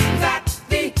 rooms at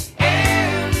the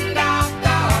end of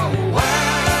the world.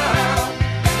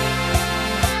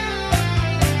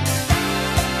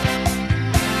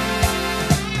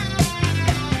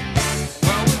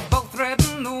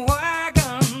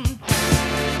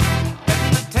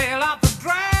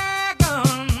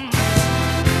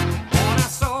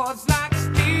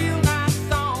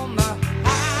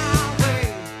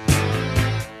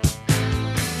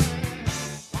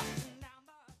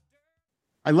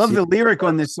 I love the lyric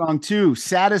on this song too.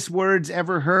 Saddest words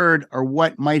ever heard are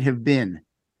what might have been.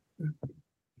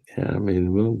 Yeah, I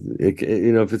mean, well,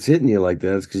 you know, if it's hitting you like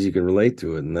that, it's because you can relate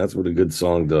to it, and that's what a good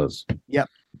song does. Yep.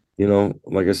 You know,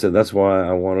 like I said, that's why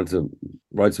I wanted to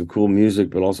write some cool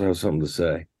music, but also have something to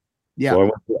say. Yeah.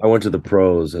 So I went to the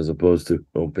pros as opposed to,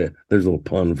 there's a little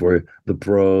pun for you. The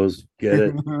pros, get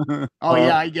it? Yeah,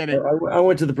 I get it. I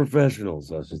went to the professionals,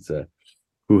 I should say,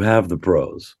 who have the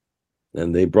pros.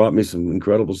 And they brought me some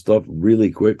incredible stuff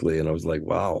really quickly. And I was like,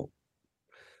 wow,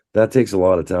 that takes a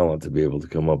lot of talent to be able to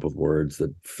come up with words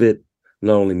that fit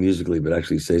not only musically, but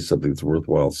actually say something that's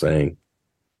worthwhile saying.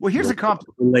 Well, here's a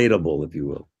compliment. Relatable, if you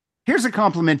will. Here's a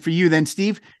compliment for you then,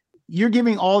 Steve. You're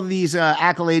giving all these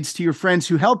accolades to your friends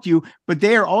who helped you, but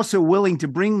they are also willing to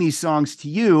bring these songs to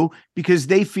you because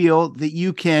they feel that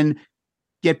you can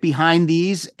get behind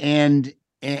these and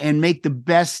make the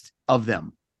best of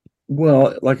them.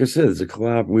 Well, like I said, it's a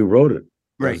collab. We wrote it.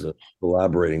 right. as a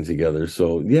collaborating together.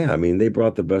 So yeah, I mean, they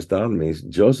brought the best out of me.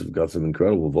 Joseph got some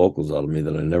incredible vocals out of me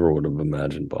that I never would have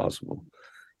imagined possible,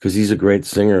 because he's a great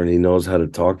singer and he knows how to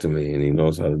talk to me and he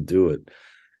knows how to do it.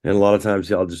 And a lot of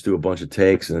times I'll just do a bunch of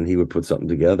takes and then he would put something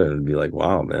together and be like,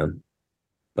 wow, man,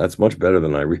 that's much better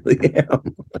than I really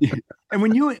am. And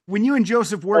when you and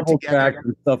Joseph work together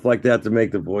and stuff like that to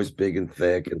make the voice big and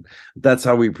thick, and that's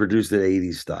how we produced it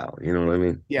 80s style. You know what I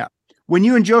mean? Yeah. When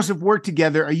you and Joseph work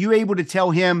together, are you able to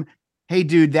tell him, hey,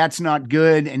 dude, that's not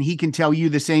good? And he can tell you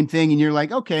the same thing. And you're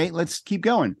like, okay, let's keep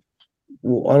going.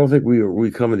 Well, I don't think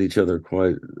we come at each other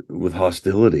quite with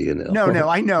hostility. No,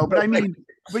 I know. But I mean,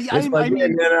 I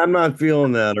mean, man, I'm not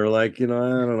feeling that, or like, I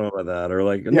don't know about that, or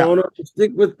like, no,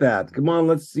 stick with that. Come on,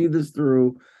 let's see this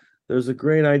through. There's a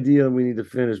great idea we need to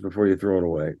finish before you throw it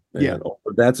away. And,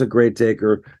 that's a great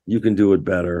taker. You can do it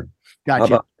better. Gotcha. How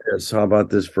about this? How about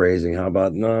this phrasing? How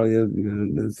about no,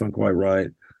 it's not quite right.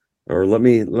 Or let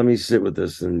me sit with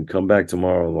this and come back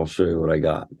tomorrow and I'll show you what I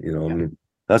got. I mean,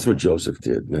 that's what Joseph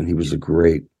did, and he was a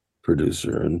great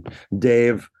producer. And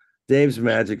Dave's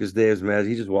magic is Dave's magic.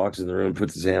 He just walks in the room,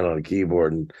 puts his hand on a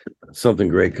keyboard, and something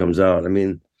great comes out. I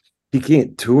mean, he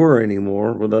can't tour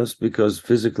anymore with us because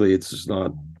physically it's just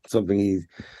not something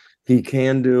he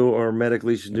can do or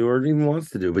medically should do or even wants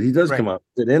to do. But he does come out,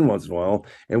 sit in once in a while,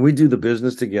 and we do the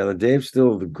business together. Dave's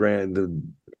still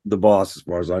the boss as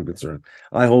far as I'm concerned.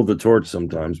 I hold the torch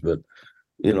sometimes, but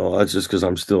that's just because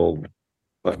I'm still,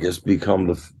 I guess,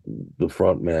 become the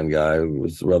front man guy,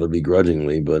 rather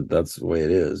begrudgingly, but that's the way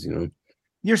it is.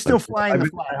 You're still flying the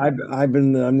flag.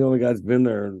 I'm the only guy that's been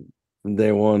there from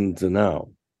day one to now.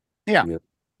 Yeah.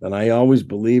 And I always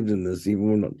believed in this,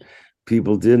 even when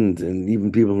people didn't, and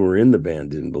even people who were in the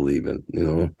band didn't believe it.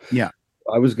 Yeah.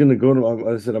 I was going to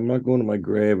I said, I'm not going to my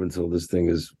grave until this thing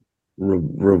is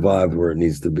revived where it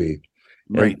needs to be.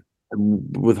 Right.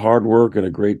 And with hard work and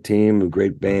a great team, a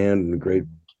great band, and a great,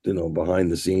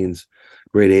 behind the scenes,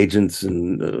 great agents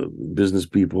and business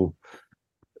people,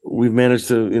 we've managed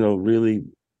to, really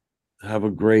have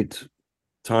a great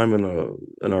time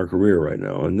in our career right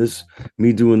now. And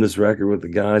me doing this record with the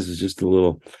guys is just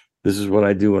this is what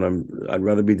I do when I'd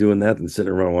rather be doing that than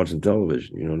sitting around watching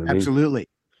television. You know what I mean? Absolutely.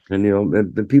 And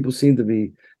the people seem to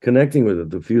be connecting with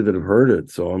it, the few that have heard it.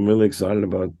 So I'm really excited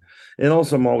about it. And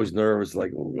also I'm always nervous,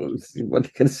 like, what are they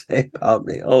going to say about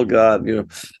me? Oh God,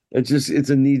 it's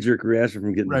a knee-jerk reaction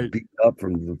from getting beat up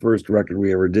from the first record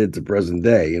we ever did to present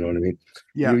day. You know what I mean?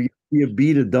 Yeah. You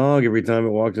beat a dog every time it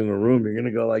walked in the room. You're going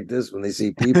to go like this when they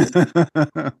see people.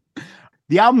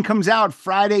 The album comes out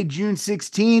Friday, June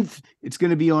 16th. It's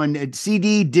going to be on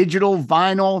CD, digital,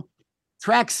 vinyl.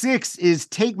 Track 6 is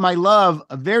Take My Love,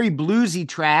 a very bluesy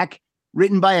track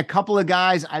written by a couple of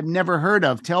guys I've never heard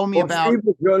of. Tell me about...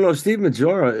 Steve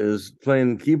Majora is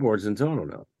playing keyboards in Tono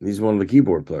now. He's one of the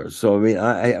keyboard players. So, I mean,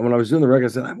 I when I was doing the record, I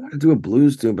said, I want to do a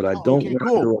blues tune, but I don't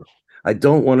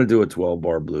want to do a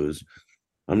 12-bar blues.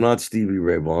 I'm not Stevie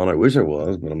Ray Vaughan. I wish I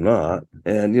was, but I'm not.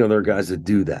 And, there are guys that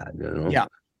do that, Yeah.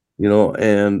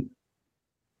 And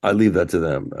I leave that to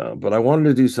them. But I wanted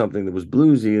to do something that was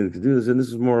bluesy and could do this. And this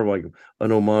is more of like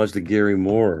an homage to Gary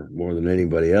Moore more than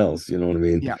anybody else. You know what I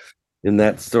mean? Yeah. In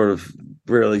that sort of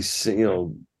really,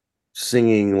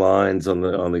 singing lines on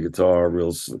the guitar,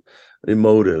 real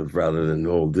emotive rather than,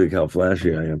 oh, dig how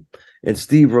flashy I am. And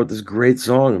Steve wrote this great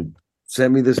song and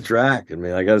sent me this track. I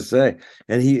mean, I got to say,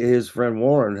 and his friend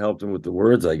Warren helped him with the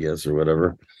words, I guess, or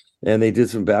whatever. And they did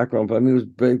some background, but I mean,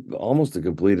 it was almost a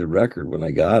completed record when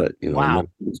I got it. Wow.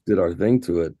 We just did our thing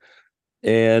to it.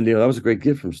 And, that was a great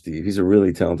gift from Steve. He's a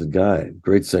really talented guy,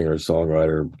 great singer,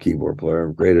 songwriter, keyboard player,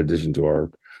 great addition to our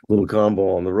little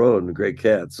combo on the road, and a great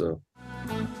cat. So,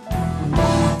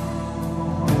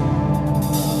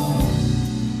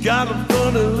 got a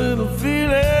funny little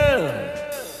feeling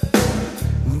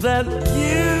that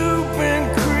you've been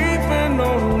creeping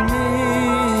on me,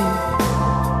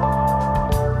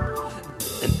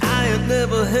 and I had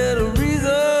never had a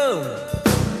reason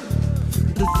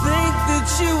to think that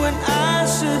you and I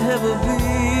should ever be.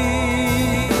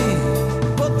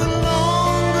 But the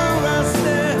longer I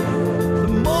stare, the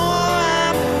more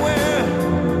I'm aware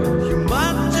you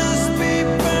might just be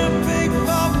perfect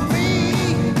for me.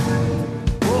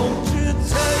 Won't you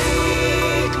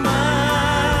take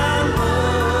my love?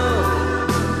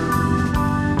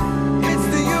 It's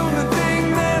the only thing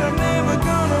that I'm never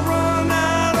gonna run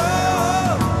out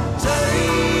of.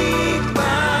 Take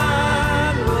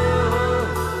my love.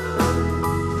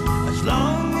 As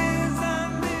long as I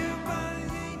live, I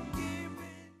ain't giving.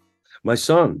 my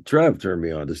son Trev turned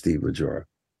me on to Steve Majora,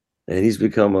 and he's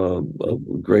become a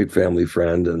great family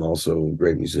friend and also a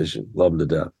great musician. Love him to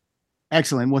death.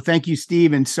 Excellent. Well, thank you,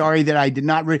 Steve. And sorry that I did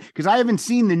not because I haven't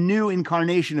seen the new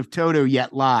incarnation of Toto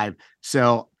yet live.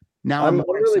 So now I'm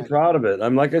really proud of it.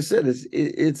 I'm like I said,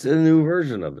 it's a new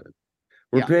version of it.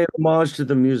 We're paying homage to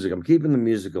the music. I'm keeping the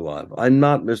music alive. I'm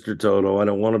not Mr. Toto. I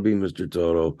don't want to be Mr.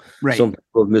 Toto. Right. Some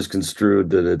people have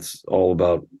misconstrued that it's all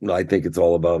about. I think it's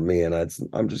all about me, and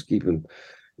I'm just keeping.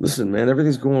 Listen, man,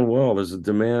 everything's going well. There's a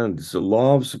demand. It's a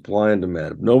law of supply and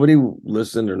demand. If nobody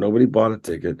listened or nobody bought a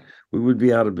ticket, we would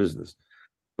be out of business.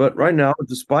 But right now,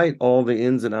 despite all the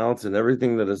ins and outs and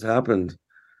everything that has happened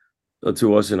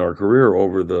to us in our career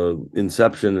over the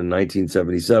inception in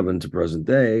 1977 to present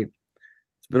day,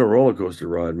 it's been a roller coaster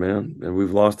ride, man. And we've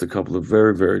lost a couple of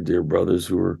very, very dear brothers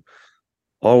who were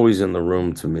always in the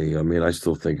room to me. I mean, I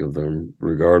still think of them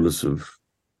regardless of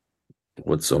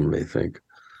what some may think.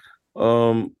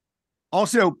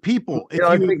 Also, people,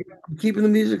 I think keeping the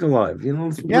music alive, that's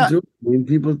what we're doing. I mean,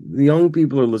 the young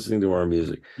people are listening to our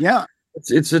music. Yeah.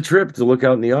 It's a trip to look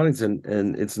out in the audience, and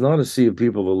it's not a sea of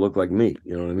people that look like me.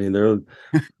 You know what I mean?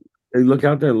 They look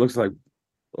out there, it looks like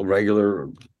a regular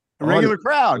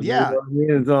crowd. Yeah. You know what I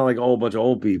mean? It's not like a whole bunch of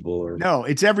old people no,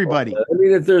 it's everybody. I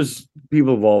mean, if there's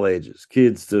people of all ages,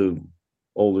 kids to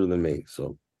older than me.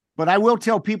 So, but I will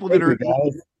tell people that are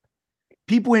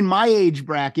people in my age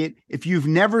bracket, if you've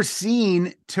never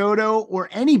seen Toto or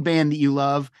any band that you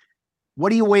love,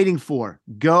 what are you waiting for?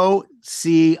 Go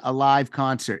see a live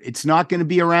concert. It's not going to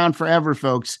be around forever,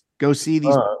 folks. Go see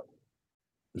these.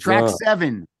 Track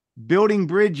 7, Building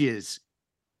Bridges.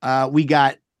 We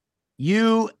got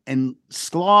you and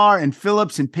Sklar and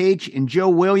Phillips and Page and Joe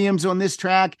Williams on this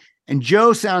track. And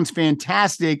Joe sounds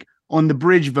fantastic on the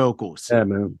bridge vocals. Yeah,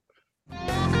 man.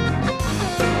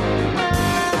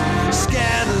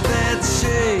 Scatter that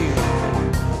shade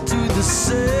to the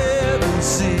 7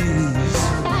 seas.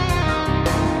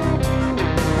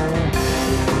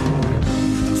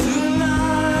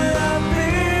 Tonight I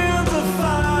feel the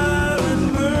fire that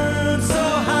burns so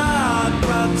hot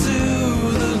right to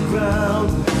the ground.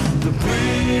 The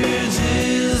bridge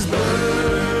is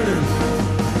burning,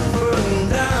 burning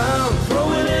down,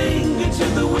 throwing anger to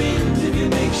the wind. If you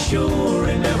make sure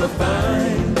it never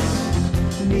finds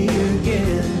me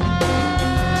again.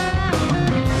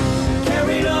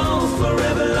 Carried on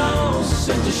forever lost,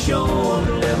 sent to shore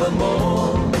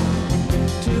nevermore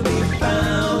to be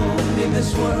found in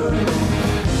this world.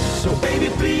 So baby,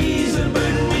 please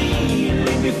unburden me and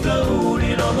leave me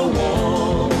floating on the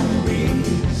warm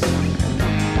breeze.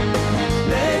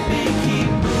 Let me keep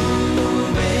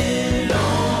moving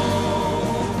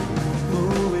on,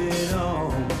 moving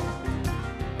on.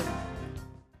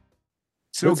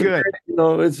 So good. I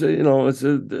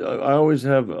always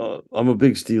have. I'm a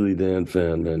big Steely Dan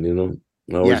fan, man.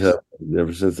 I always have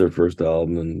ever since their first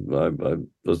album, and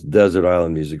those desert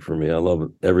island music for me. I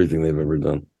love everything they've ever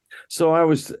done. So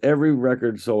every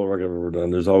solo record I've ever done,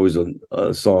 there's always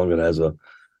a song that has a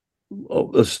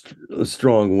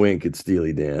strong wink at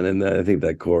Steely Dan, and I think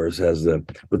that chorus has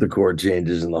with the chord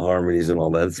changes and the harmonies and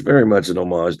all that. It's very much an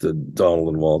homage to Donald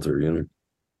and Walter,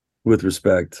 with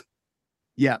respect.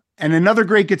 Yeah. And another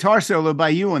great guitar solo by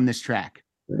you on this track.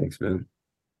 Thanks, man.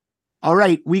 All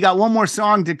right. We got one more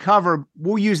song to cover.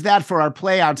 We'll use that for our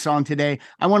play out song today.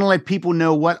 I want to let people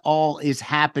know what all is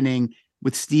happening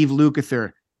with Steve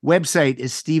Lukather. Website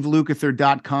is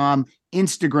stevelukather.com.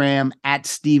 Instagram at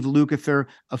Steve Lukather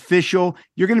official.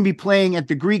 You're going to be playing at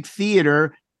the Greek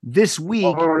Theater this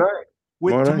week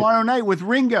tomorrow night with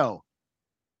Ringo.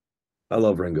 I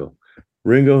love Ringo.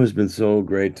 Ringo has been so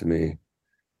great to me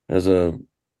as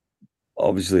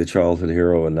obviously a childhood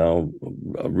hero and now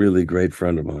a really great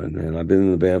friend of mine, man. I've been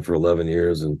in the band for 11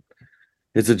 years and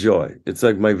it's a joy. It's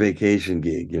like my vacation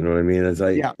gig. You know what I mean? It's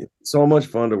so much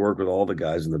fun to work with all the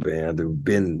guys in the band who've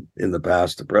been in the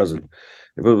past to present.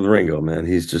 But with Ringo, man,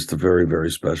 he's just a very,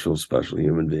 very special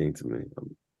human being to me.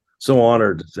 I'm so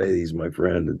honored to say he's my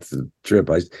friend. It's a trip.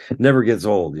 It never gets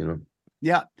old,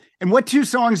 Yeah. And what 2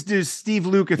 songs does Steve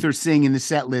Lukather sing in the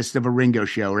set list of a Ringo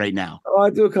show right now? Oh, I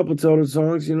do a couple of Toto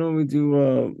songs. We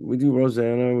do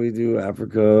Rosanna, we do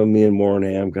Africa. Me and Moore and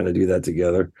Am kind of do that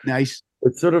together. Nice.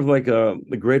 It's sort of like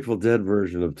the Grateful Dead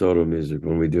version of Toto music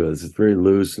when we do it. It's very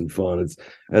loose and fun. It's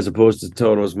as opposed to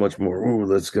Toto's much more,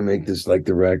 let's go make this like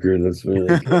the record. Let's really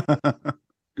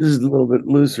this is a little bit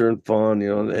looser and fun,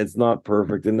 it's not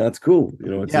perfect, and that's cool.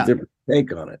 It's a different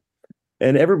take on it.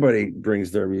 And everybody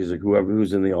brings their music,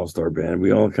 who's in the all-star band.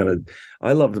 We all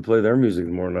I love to play their music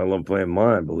more than I love playing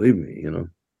mine, believe me,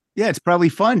 Yeah, it's probably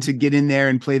fun to get in there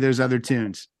and play those other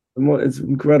tunes. It's an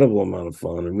incredible amount of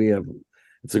fun, and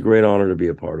it's a great honor to be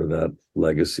a part of that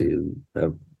legacy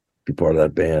and be part of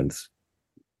that band.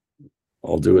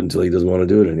 I'll do it until he doesn't want to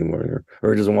do it anymore,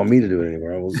 or he doesn't want me to do it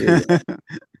anymore. I will see.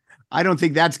 I don't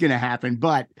think that's going to happen,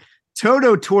 but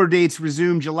Toto tour dates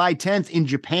resume July 10th in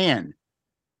Japan.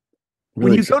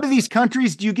 When you go to these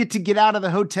countries, do you get to get out of the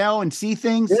hotel and see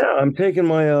things? Yeah, I'm taking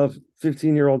my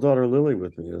 15-year-old daughter Lily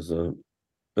with me as a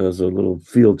little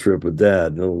field trip with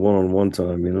Dad, a one-on-one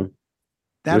time, you know.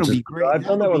 That'll be great. I've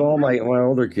done that with all my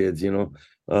older kids, you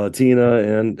know, Tina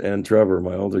and Trevor,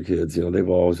 my older kids. You know, they've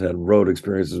always had road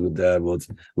experiences with Dad. Well, it's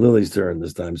Lily's turn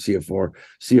this time. See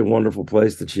a wonderful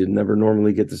place that she'd never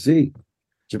normally get to see.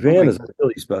 Japan is a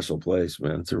really special place,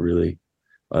 man.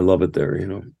 I love it there, you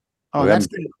know. Oh, that's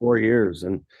good. 4 years,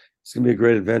 and it's gonna be a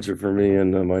great adventure for me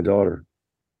and my daughter.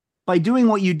 By doing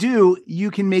what you do,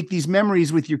 you can make these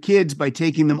memories with your kids by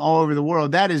taking them all over the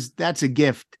world. That's a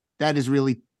gift. That is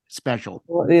really special.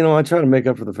 Well, you know, I try to make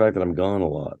up for the fact that I'm gone a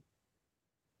lot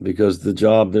because the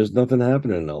job, there's nothing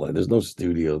happening in LA. There's no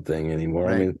studio thing anymore.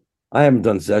 Right. I mean, I haven't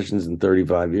done sessions in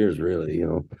 35 years, really, you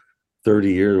know,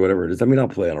 30 years, whatever it is. I mean, I'll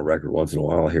play on a record once in a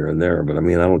while here and there, but I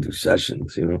mean, I don't do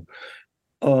sessions, you know.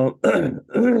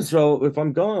 So if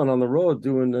I'm gone on the road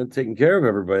taking care of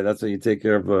everybody, that's how you take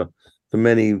care of the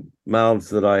many mouths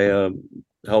that I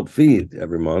help feed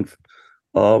every month,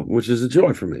 which is a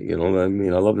joy for me. You know, I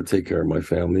mean, I love to take care of my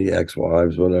family,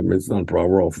 ex-wives, whatever. It's not a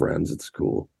problem. We're all friends. It's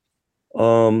cool.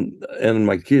 And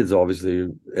my kids, obviously,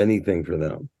 anything for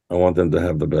them. I want them to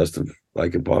have the best I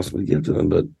can possibly give to them,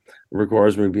 but it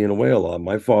requires me being away a lot.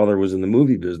 My father was in the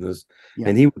movie business,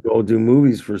 and he would go do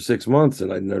movies for 6 months,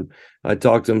 and I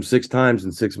talked to him 6 times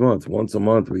in 6 months. Once a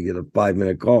month, we get a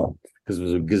 5-minute call because it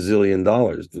was $1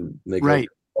 gazillion to make right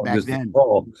back then.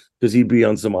 Call because he'd be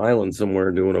on some island somewhere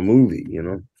doing a movie, you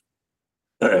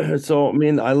know. So I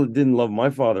mean, I didn't love my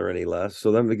father any less,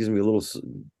 so that gives me a little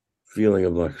feeling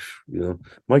of like, you know,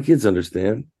 my kids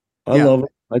understand. I love them.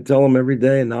 I tell them every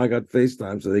day, and now I got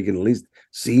FaceTime so they can at least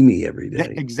see me every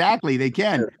day. Exactly, they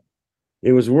can.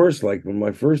 It was worse. Like when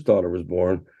my first daughter was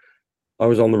born, I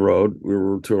was on the road. We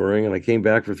were touring, and I came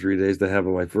back for 3 days to have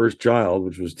my first child,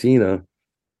 which was Tina.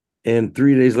 And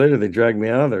 3 days later, they dragged me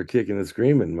out of there kicking and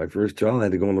screaming. My first child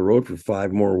had to go on the road for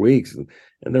 5 more weeks,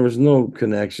 and there was no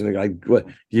connection.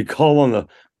 You call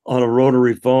on a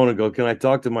rotary phone and go, "Can I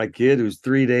talk to my kid who's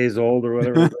 3 days old or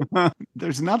whatever?"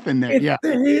 There's nothing there.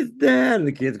 It's Dad. And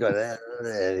the kids go,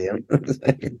 you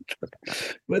know?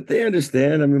 But they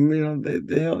understand. I mean, you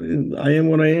know, I am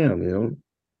what I am, you know.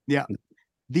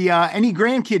 Yeah. Any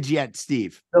grandkids yet,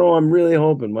 Steve? No, I'm really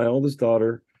hoping. My oldest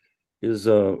daughter is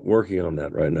working on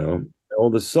that right now. My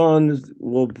oldest son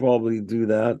will probably do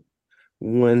that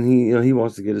when he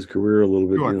wants to get his career a little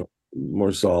bit, you know,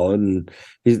 more solid. And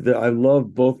I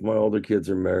love both my older kids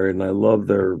are married, and I love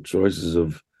their choices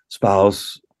of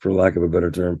spouse, for lack of a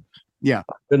better term. Yeah,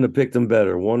 I couldn't have picked them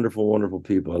better. Wonderful, wonderful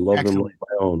people. I love them like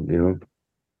my own, you know.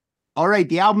 All right,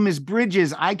 the album is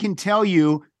Bridges. I can tell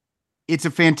you, it's a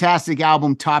fantastic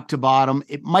album, top to bottom.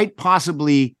 It might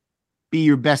possibly be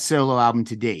your best solo album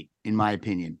to date, in my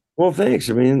opinion. Well, thanks.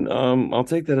 I mean, I'll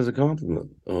take that as a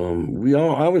compliment. I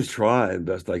always try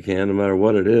best I can, no matter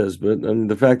what it is. But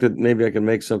the fact that maybe I can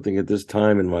make something at this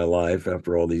time in my life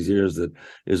after all these years that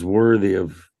is worthy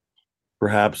of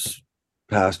perhaps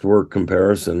past work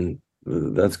comparison,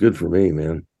 that's good for me,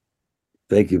 man.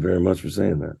 Thank you very much for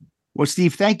saying that. Well,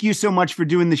 Steve, thank you so much for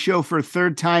doing the show for a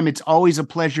third time. It's always a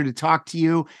pleasure to talk to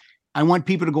you. I want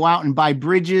people to go out and buy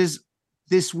Bridges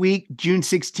this week, June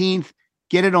 16th.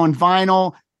 Get it on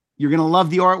vinyl. You're going to love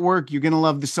the artwork. You're going to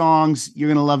love the songs. You're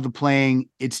going to love the playing.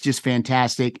 It's just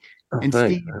fantastic. And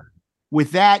Steve,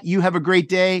 with that, you have a great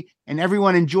day, and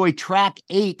everyone enjoy track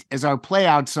 8 as our play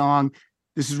out song.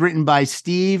 This is written by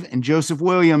Steve and Joseph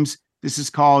Williams. This is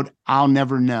called I'll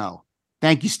Never Know.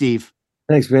 Thank you, Steve.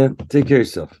 Thanks, man. Take care of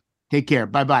yourself. Take care.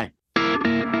 Bye-bye.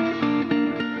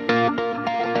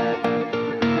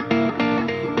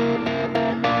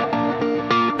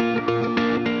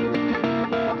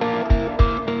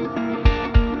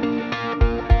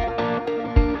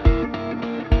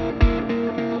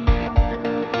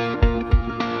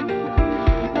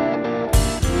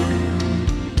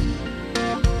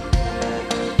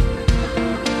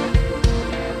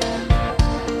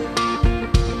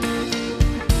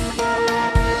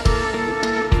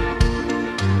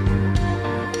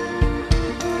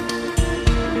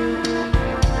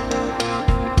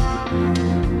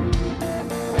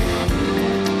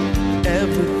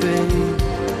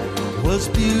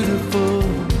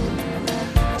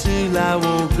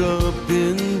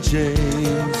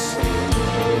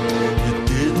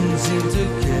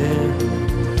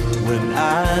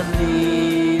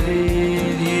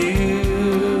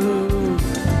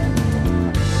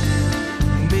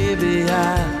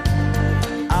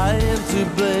 I am too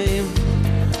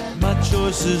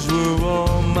choices were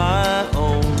all my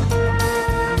own.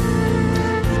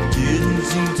 You didn't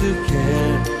seem to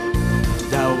care.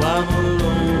 Now I'm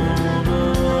alone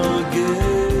again.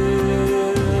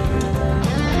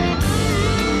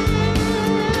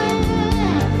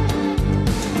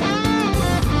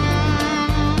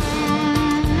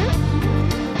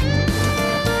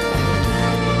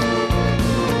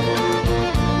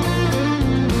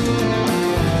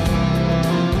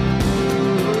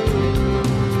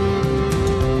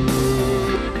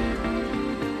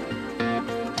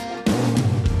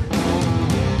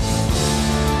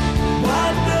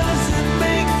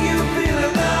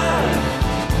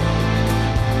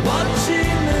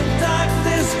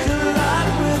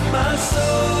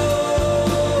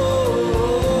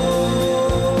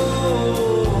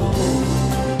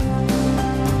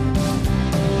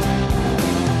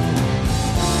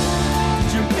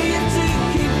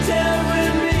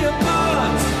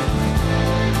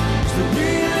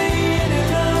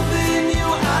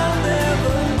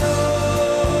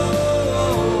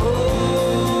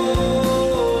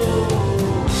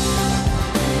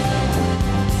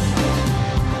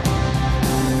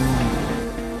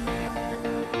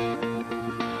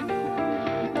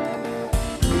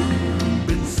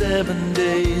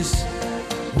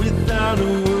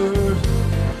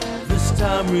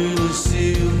 Really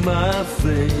sealed my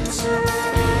fate.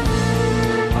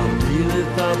 I really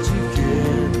thought you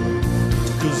cared,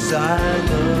 'cause I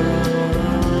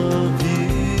love you.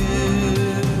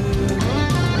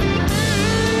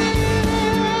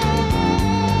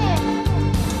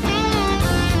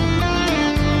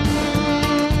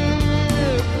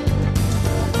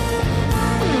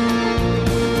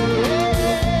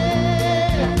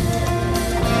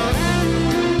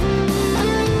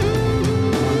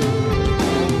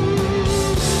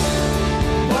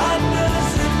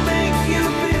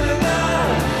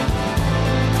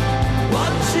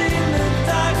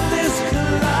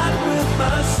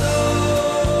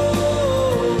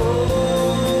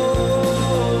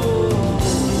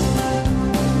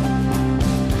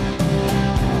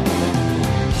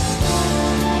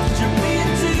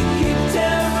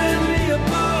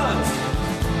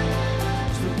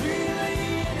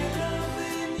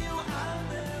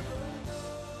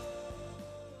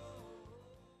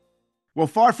 Well,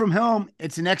 Far From Home,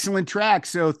 it's an excellent track.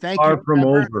 So thank you. Far from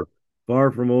over. Far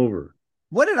from over.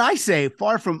 What did I say?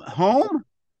 Far From Home?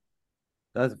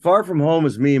 That's Far From Home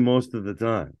is me most of the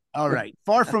time. All right.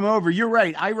 Far From Over. You're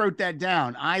right. I wrote that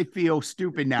down. I feel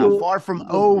stupid now. Far From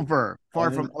Over. Far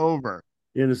From Over.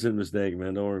 Innocent mistake,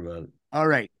 man. Don't worry about it. All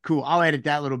right. Cool. I'll edit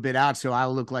that little bit out so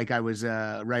I'll look like I was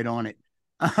right on it.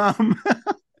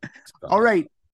 All right.